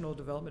professional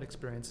development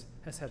experience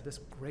has had this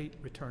great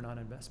return on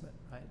investment,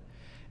 right?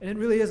 And it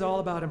really is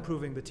all about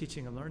improving the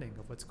teaching and learning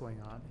of what's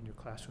going on in your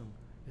classroom,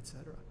 et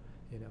cetera,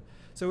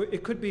 So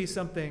it could be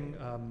something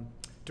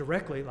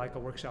directly, like a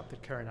workshop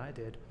that Karah and I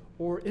did,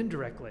 or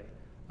indirectly.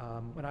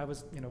 When I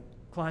was,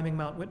 climbing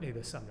Mount Whitney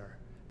this summer,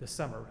 this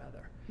summer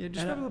rather. Yeah,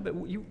 describe a little bit.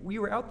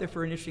 You were out there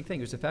for an interesting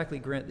thing. It was a faculty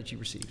grant that you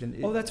received. And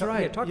That's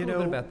right. Yeah, talk a little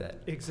bit about that.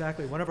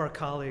 Exactly. One of our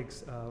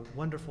colleagues,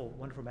 wonderful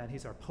man,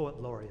 he's our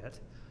poet laureate,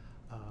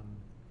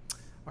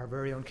 our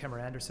very own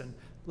Karah Anderson,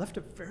 left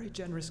a very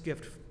generous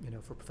gift,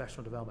 for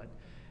professional development.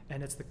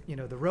 And it's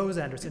the Rose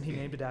Anderson, he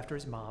named it after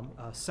his mom,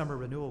 summer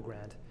renewal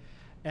grant.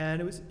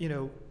 And it was,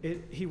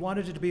 he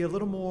wanted it to be a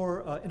little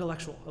more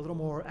intellectual, a little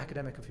more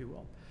academic, if you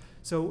will.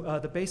 So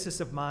the basis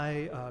of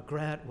my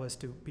grant was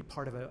to be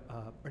part of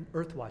an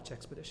Earthwatch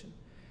expedition.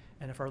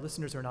 And if our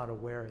listeners are not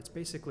aware, it's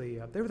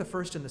basically, they were the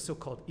first in the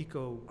so-called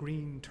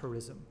eco-green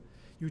tourism.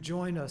 You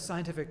join a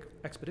scientific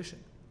expedition,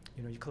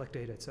 you collect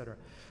data, et cetera.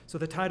 So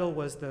the title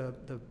was the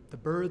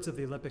Birds of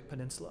the Olympic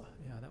Peninsula.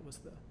 Yeah, that was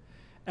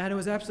and it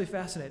was absolutely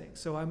fascinating.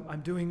 So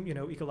I'm doing,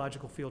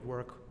 ecological field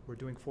work, we're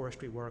doing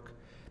forestry work.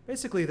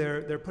 Basically,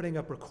 they're putting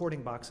up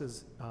recording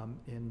boxes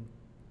in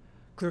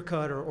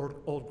clear-cut or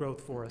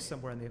old-growth forest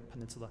somewhere in the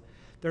peninsula.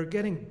 They're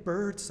getting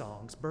bird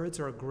songs. Birds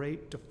are a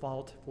great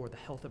default for the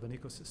health of an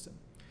ecosystem.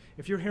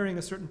 If you're hearing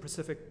a certain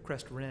Pacific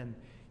crest wren,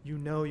 you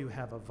know you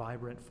have a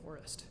vibrant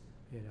forest.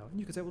 And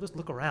you could say, well, just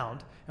look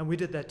around. And we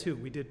did that too.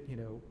 We did,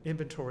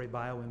 inventory,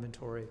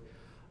 bio-inventory,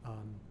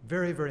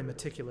 very, very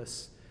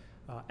meticulous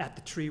at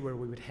the tree where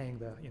we would hang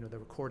the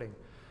recording.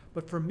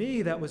 But for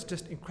me, that was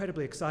just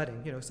incredibly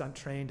exciting, so I'm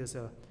trained as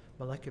a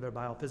molecular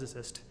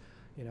biophysicist.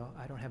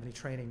 I don't have any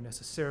training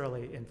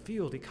necessarily in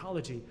field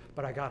ecology,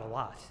 but I got a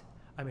lot.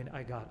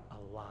 I got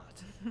a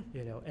lot,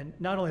 And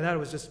not only that, it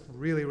was just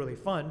really, really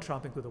fun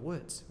tromping through the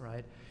woods,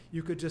 right?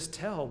 You could just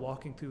tell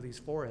walking through these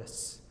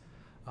forests,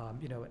 an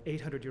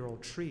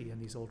 800-year-old tree in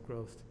these old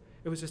growth.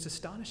 It was just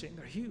astonishing.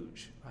 They're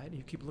huge, right? And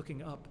you keep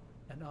looking up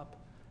and up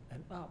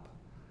and up.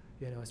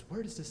 It's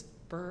where does this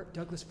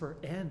Douglas fir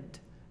end?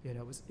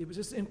 It was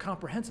just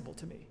incomprehensible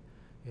to me,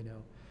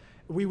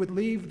 We would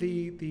leave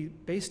the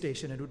base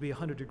station, and it would be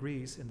 100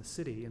 degrees in the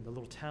city, in the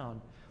little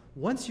town.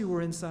 Once you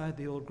were inside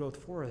the old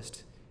growth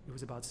forest, it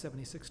was about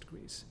 76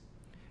 degrees.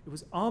 It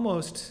was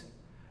almost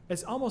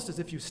as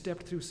if you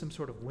stepped through some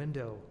sort of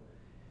window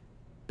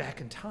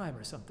back in time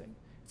or something.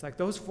 It's like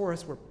those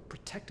forests were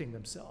protecting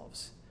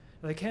themselves.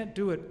 Now, they can't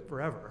do it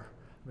forever.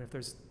 If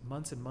there's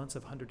months and months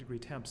of 100-degree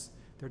temps,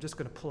 they're just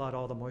going to pull out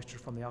all the moisture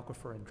from the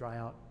aquifer and dry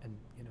out and,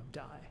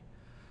 die.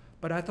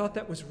 But I thought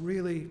that was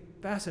really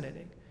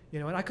fascinating.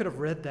 And I could have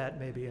read that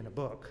maybe in a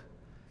book,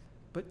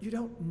 but you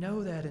don't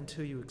know that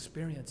until you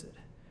experience it.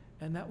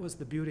 And that was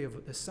the beauty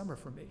of this summer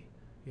for me.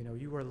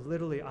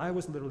 I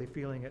was literally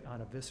feeling it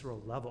on a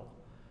visceral level,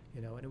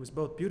 and it was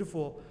both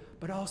beautiful,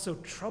 but also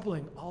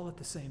troubling all at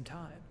the same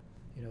time.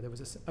 There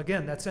was,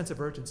 again, that sense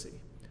of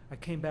urgency. I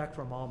came back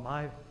from all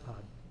my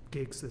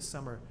gigs this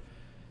summer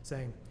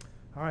saying,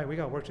 all right, we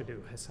got work to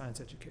do as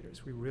science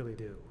educators. We really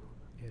do,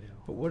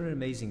 But what an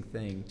amazing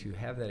thing to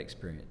have that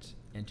experience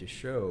and to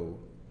show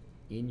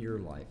in your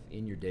life,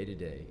 in your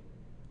day-to-day,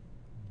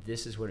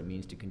 this is what it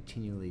means to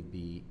continually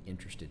be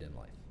interested in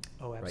life.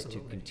 Oh,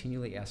 absolutely. Right? To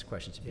continually ask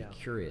questions, to be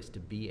curious, to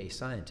be a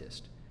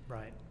scientist.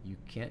 Right. You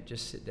can't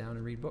just sit down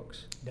and read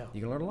books. No.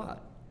 You can learn a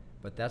lot,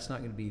 but that's not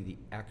going to be the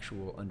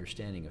actual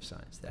understanding of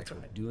science, the actual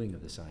doing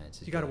of the science.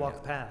 You got to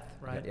walk the path,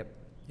 right? Yep.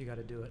 You got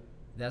to do it.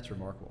 That's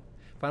remarkable.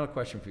 Final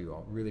question for you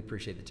all. Really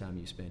appreciate the time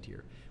you spent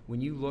here.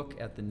 When you look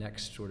at the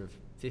next sort of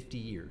 50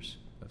 years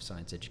of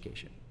science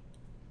education,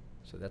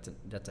 so that's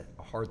a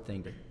hard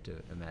thing to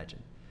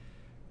imagine.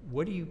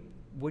 What do you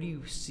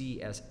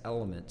see as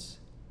elements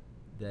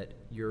that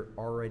you're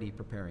already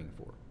preparing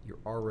for? You're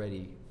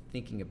already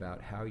thinking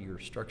about how you're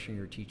structuring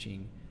your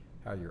teaching,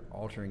 how you're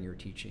altering your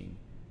teaching,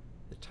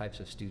 the types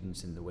of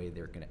students and the way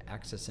they're going to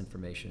access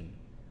information.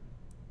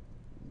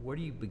 What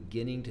are you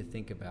beginning to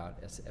think about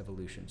as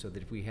evolution, so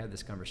that if we had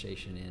this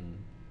conversation in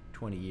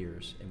 20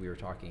 years and we were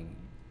talking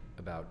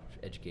about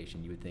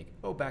education, you would think,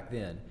 oh, back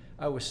then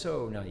I was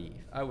so naive.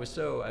 I was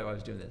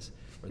doing this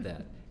or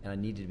that, and I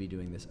needed to be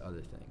doing this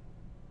other thing.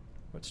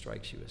 What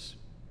strikes you as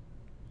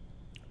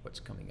what's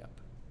coming up?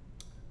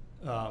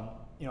 I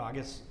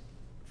guess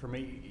for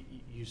me,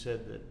 you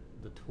said that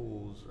the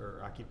tools,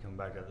 or I keep coming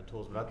back to the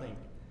tools, but I think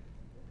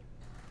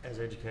as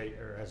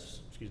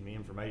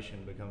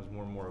information becomes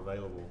more and more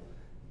available,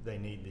 they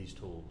need these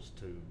tools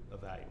to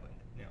evaluate.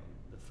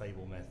 The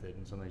Fable method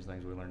and some of these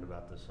things we learned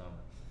about this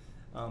summer.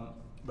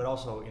 But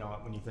also,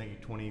 when you think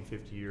of 20,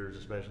 50 years,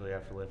 especially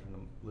after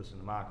listening to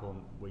Michael,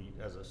 and we,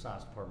 as a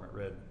science department,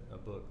 read a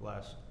book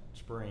last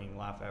spring,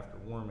 Life After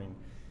Warming.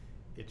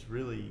 It's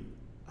really,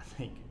 I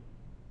think,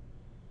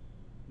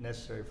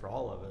 necessary for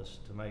all of us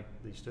to make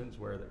these students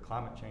aware that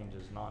climate change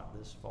is not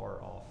this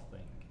far off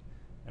thing.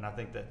 And I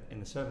think that in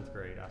the 7th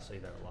grade, I see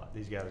that a lot.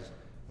 These guys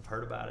have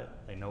heard about it,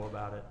 they know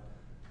about it.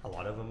 A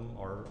lot of them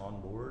are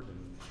on board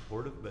and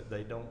supportive, but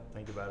they don't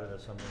think about it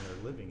as something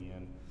they're living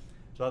in.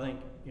 So I think,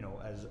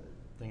 as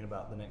thinking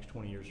about the next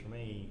 20 years for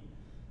me,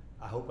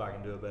 I hope I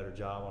can do a better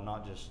job on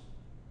not just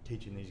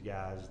teaching these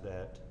guys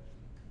that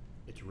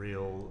it's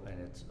real and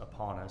it's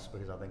upon us,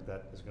 because I think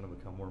that is going to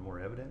become more and more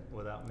evident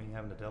without me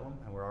having to tell them,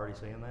 and we're already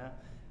seeing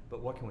that.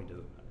 But what can we do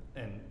about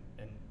it?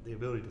 And the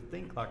ability to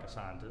think like a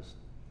scientist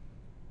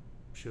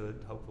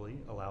should hopefully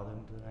allow them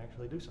to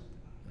actually do something.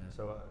 Yeah.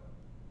 So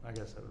I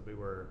guess that would be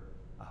where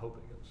I hope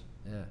it goes.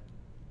 Yeah,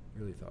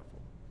 really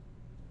thoughtful.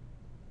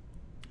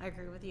 I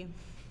agree with you.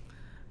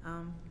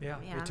 Yeah, I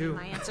me mean, too.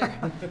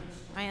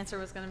 my answer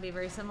was going to be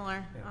very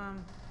similar. Yeah.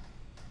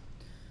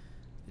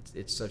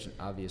 It's such an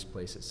obvious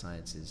place that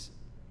science is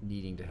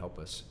needing to help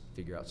us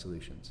figure out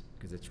solutions,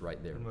 because it's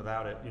right there. And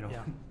without it,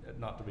 Yeah.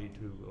 not to be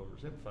too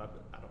oversimplified,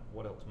 but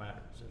what else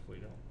matters if we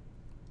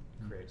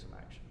don't create some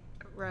action?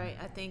 Right.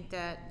 I think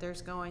that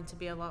there's going to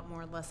be a lot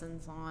more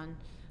lessons on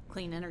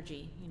clean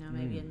energy,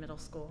 maybe in middle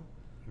school.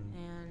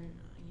 And,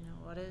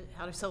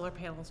 how do solar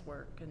panels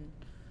work, and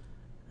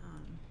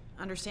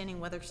understanding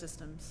weather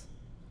systems,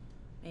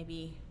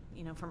 maybe,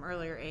 from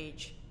earlier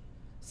age,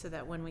 so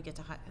that when they get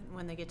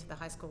to the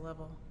high school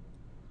level,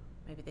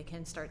 maybe they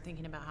can start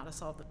thinking about how to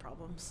solve the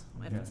problems.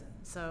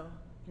 So,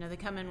 they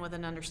come in with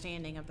an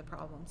understanding of the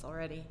problems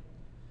already.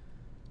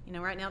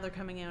 Right now they're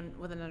coming in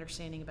with an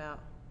understanding about,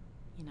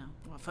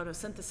 what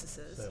photosynthesis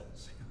is.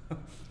 Cells.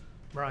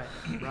 Right.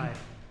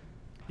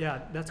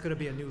 Yeah, that's going to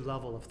be a new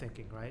level of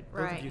thinking, right?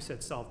 Both Right. of you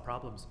said solve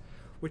problems,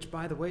 which,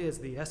 by the way, is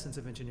the essence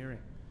of engineering.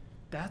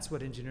 That's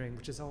what engineering,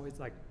 which is always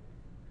like,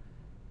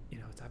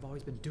 I've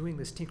always been doing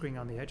this tinkering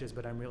on the edges,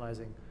 but I'm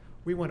realizing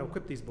we want to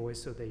equip these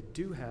boys so they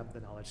do have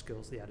the knowledge,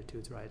 skills, the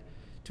attitudes, right,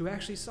 to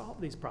actually solve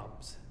these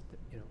problems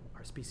that,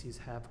 our species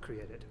have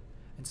created.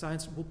 And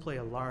science will play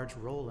a large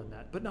role in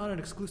that, but not an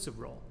exclusive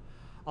role.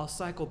 I'll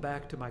cycle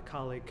back to my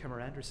colleague, Karah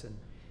Nazor.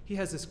 He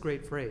has this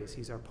great phrase.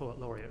 He's our poet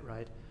laureate,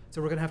 right?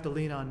 So we're going to have to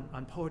lean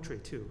on poetry,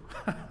 too,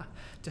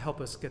 to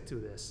help us get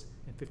through this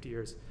in 50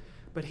 years.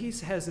 But he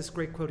has this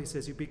great quote. He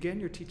says, you begin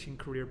your teaching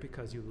career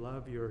because you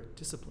love your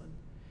discipline.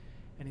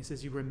 And he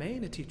says, you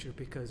remain a teacher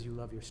because you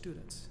love your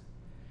students.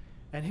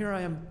 And here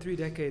I am 3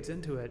 decades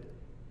into it,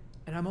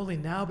 and I'm only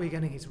now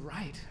beginning, he's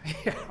right.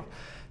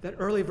 That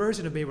early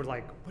version of me were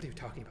like, what are you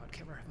talking about,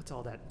 Kimmer? What's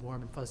all that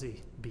warm and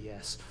fuzzy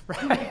BS,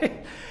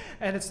 right?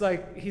 And it's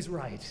like, he's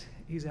right.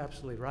 He's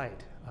absolutely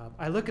right.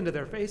 I look into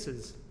their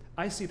faces,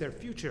 I see their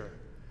future,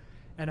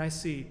 and I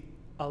see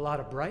a lot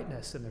of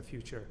brightness in their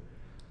future.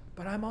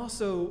 But I'm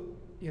also,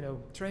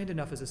 trained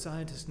enough as a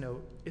scientist to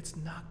know it's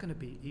not going to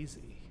be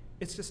easy.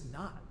 It's just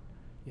not,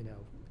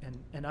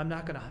 and I'm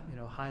not going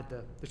to, hide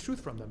the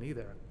truth from them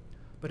either.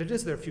 But it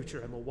is their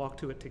future, and we'll walk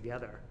to it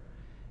together.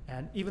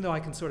 And even though I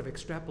can sort of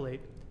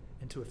extrapolate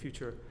into a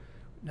future,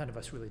 none of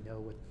us really know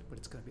what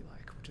it's going to be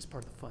like, which is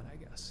part of the fun, I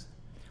guess.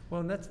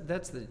 Well, and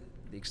that's the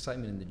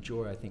excitement and the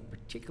joy, I think,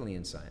 particularly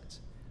in science,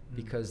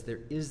 because there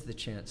is the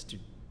chance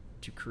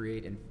to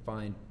create and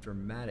find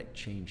dramatic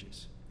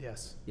changes.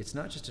 Yes. It's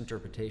not just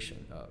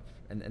interpretation of,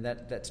 and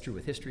that's true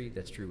with history,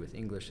 that's true with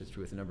English, that's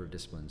true with a number of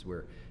disciplines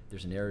where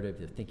there's a narrative,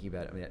 they're thinking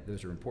about it,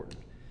 those are important.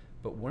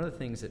 But one of the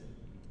things that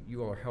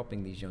you all are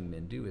helping these young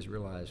men do is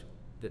realize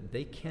that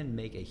they can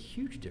make a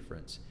huge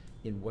difference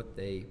in what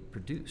they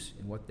produce,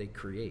 in what they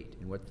create,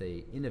 in what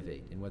they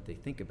innovate, in what they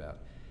think about,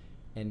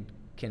 and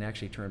can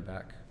actually turn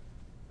back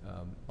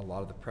a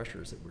lot of the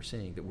pressures that we're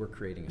seeing, that we're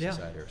creating a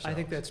society ourselves. I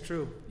think that's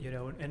true,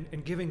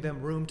 and giving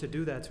them room to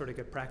do that, sort of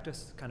get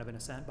practice kind of in a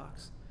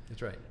sandbox.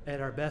 That's right.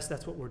 At our best,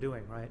 that's what we're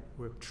doing, right?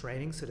 We're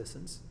training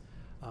citizens,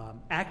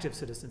 active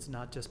citizens,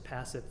 not just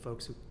passive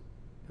folks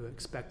who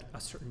expect a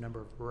certain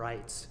number of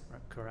rights,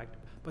 right? Correct?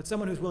 But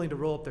someone who's willing to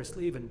roll up their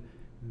sleeve and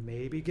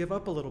maybe give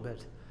up a little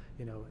bit,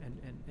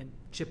 and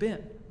chip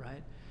in,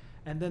 right?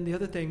 And then the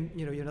other thing,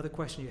 another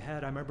question you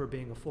had, I remember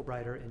being a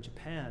Fulbrighter in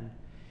Japan.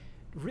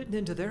 Written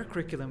into their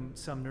curriculum,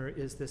 Sumner,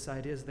 is this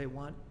idea is they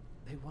want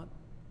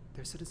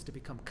their citizens to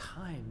become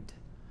kind,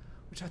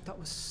 which I thought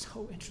was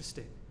so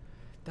interesting.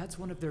 That's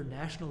one of their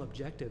national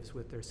objectives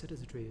with their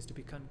citizenry, is to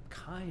become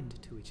kind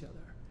to each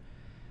other.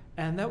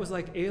 And that was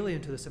like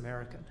alien to this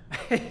American,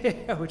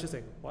 which is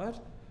like,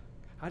 what?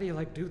 How do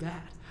you do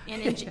that?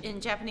 And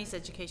in Japanese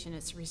education,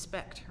 it's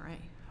respect,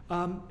 right?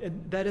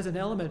 And that is an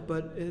element,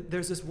 but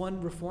there's this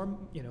one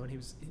reform, and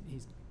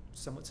he's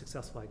somewhat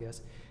successful, I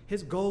guess.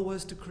 His goal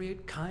was to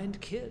create kind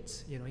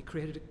kids. He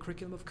created a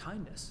curriculum of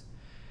kindness.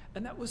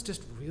 And that was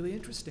just really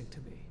interesting to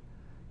me.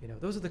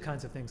 Those are the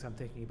kinds of things I'm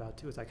thinking about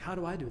too. It's like, how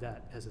do I do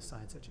that as a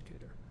science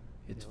educator?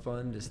 It's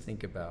fun to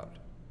think about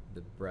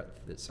the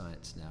breadth that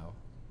science now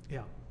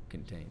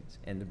contains,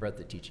 and the breadth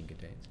that teaching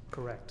contains.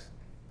 Correct.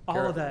 Karah?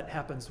 All of that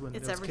happens when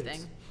It's there's everything.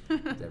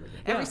 kids. It's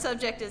everything. Every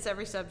subject is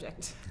every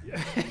subject.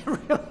 It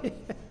really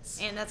is.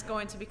 And that's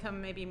going to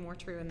become maybe more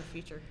true in the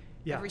future.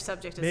 Yeah. Every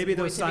subject is Maybe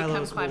going those to become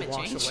silos will climate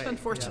wash change, away.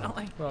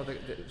 unfortunately. Well,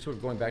 sort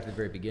of going back to the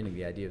very beginning,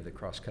 the idea of the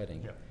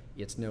cross-cutting, Yeah.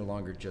 it's no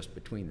longer just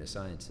between the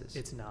sciences.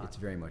 It's not. It's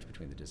very much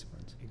between the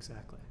disciplines.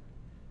 Exactly.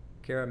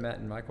 Karah, Matt,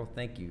 and Michael,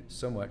 thank you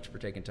so much for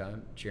taking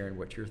time, sharing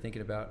what you're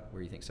thinking about,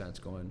 where you think science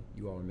is going.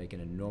 You all are making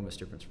an enormous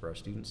difference for our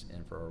students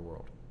and for our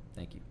world.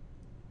 Thank you.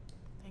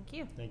 Thank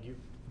you. Thank you.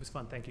 It was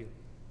fun. Thank you.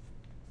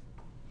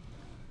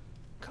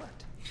 Cut.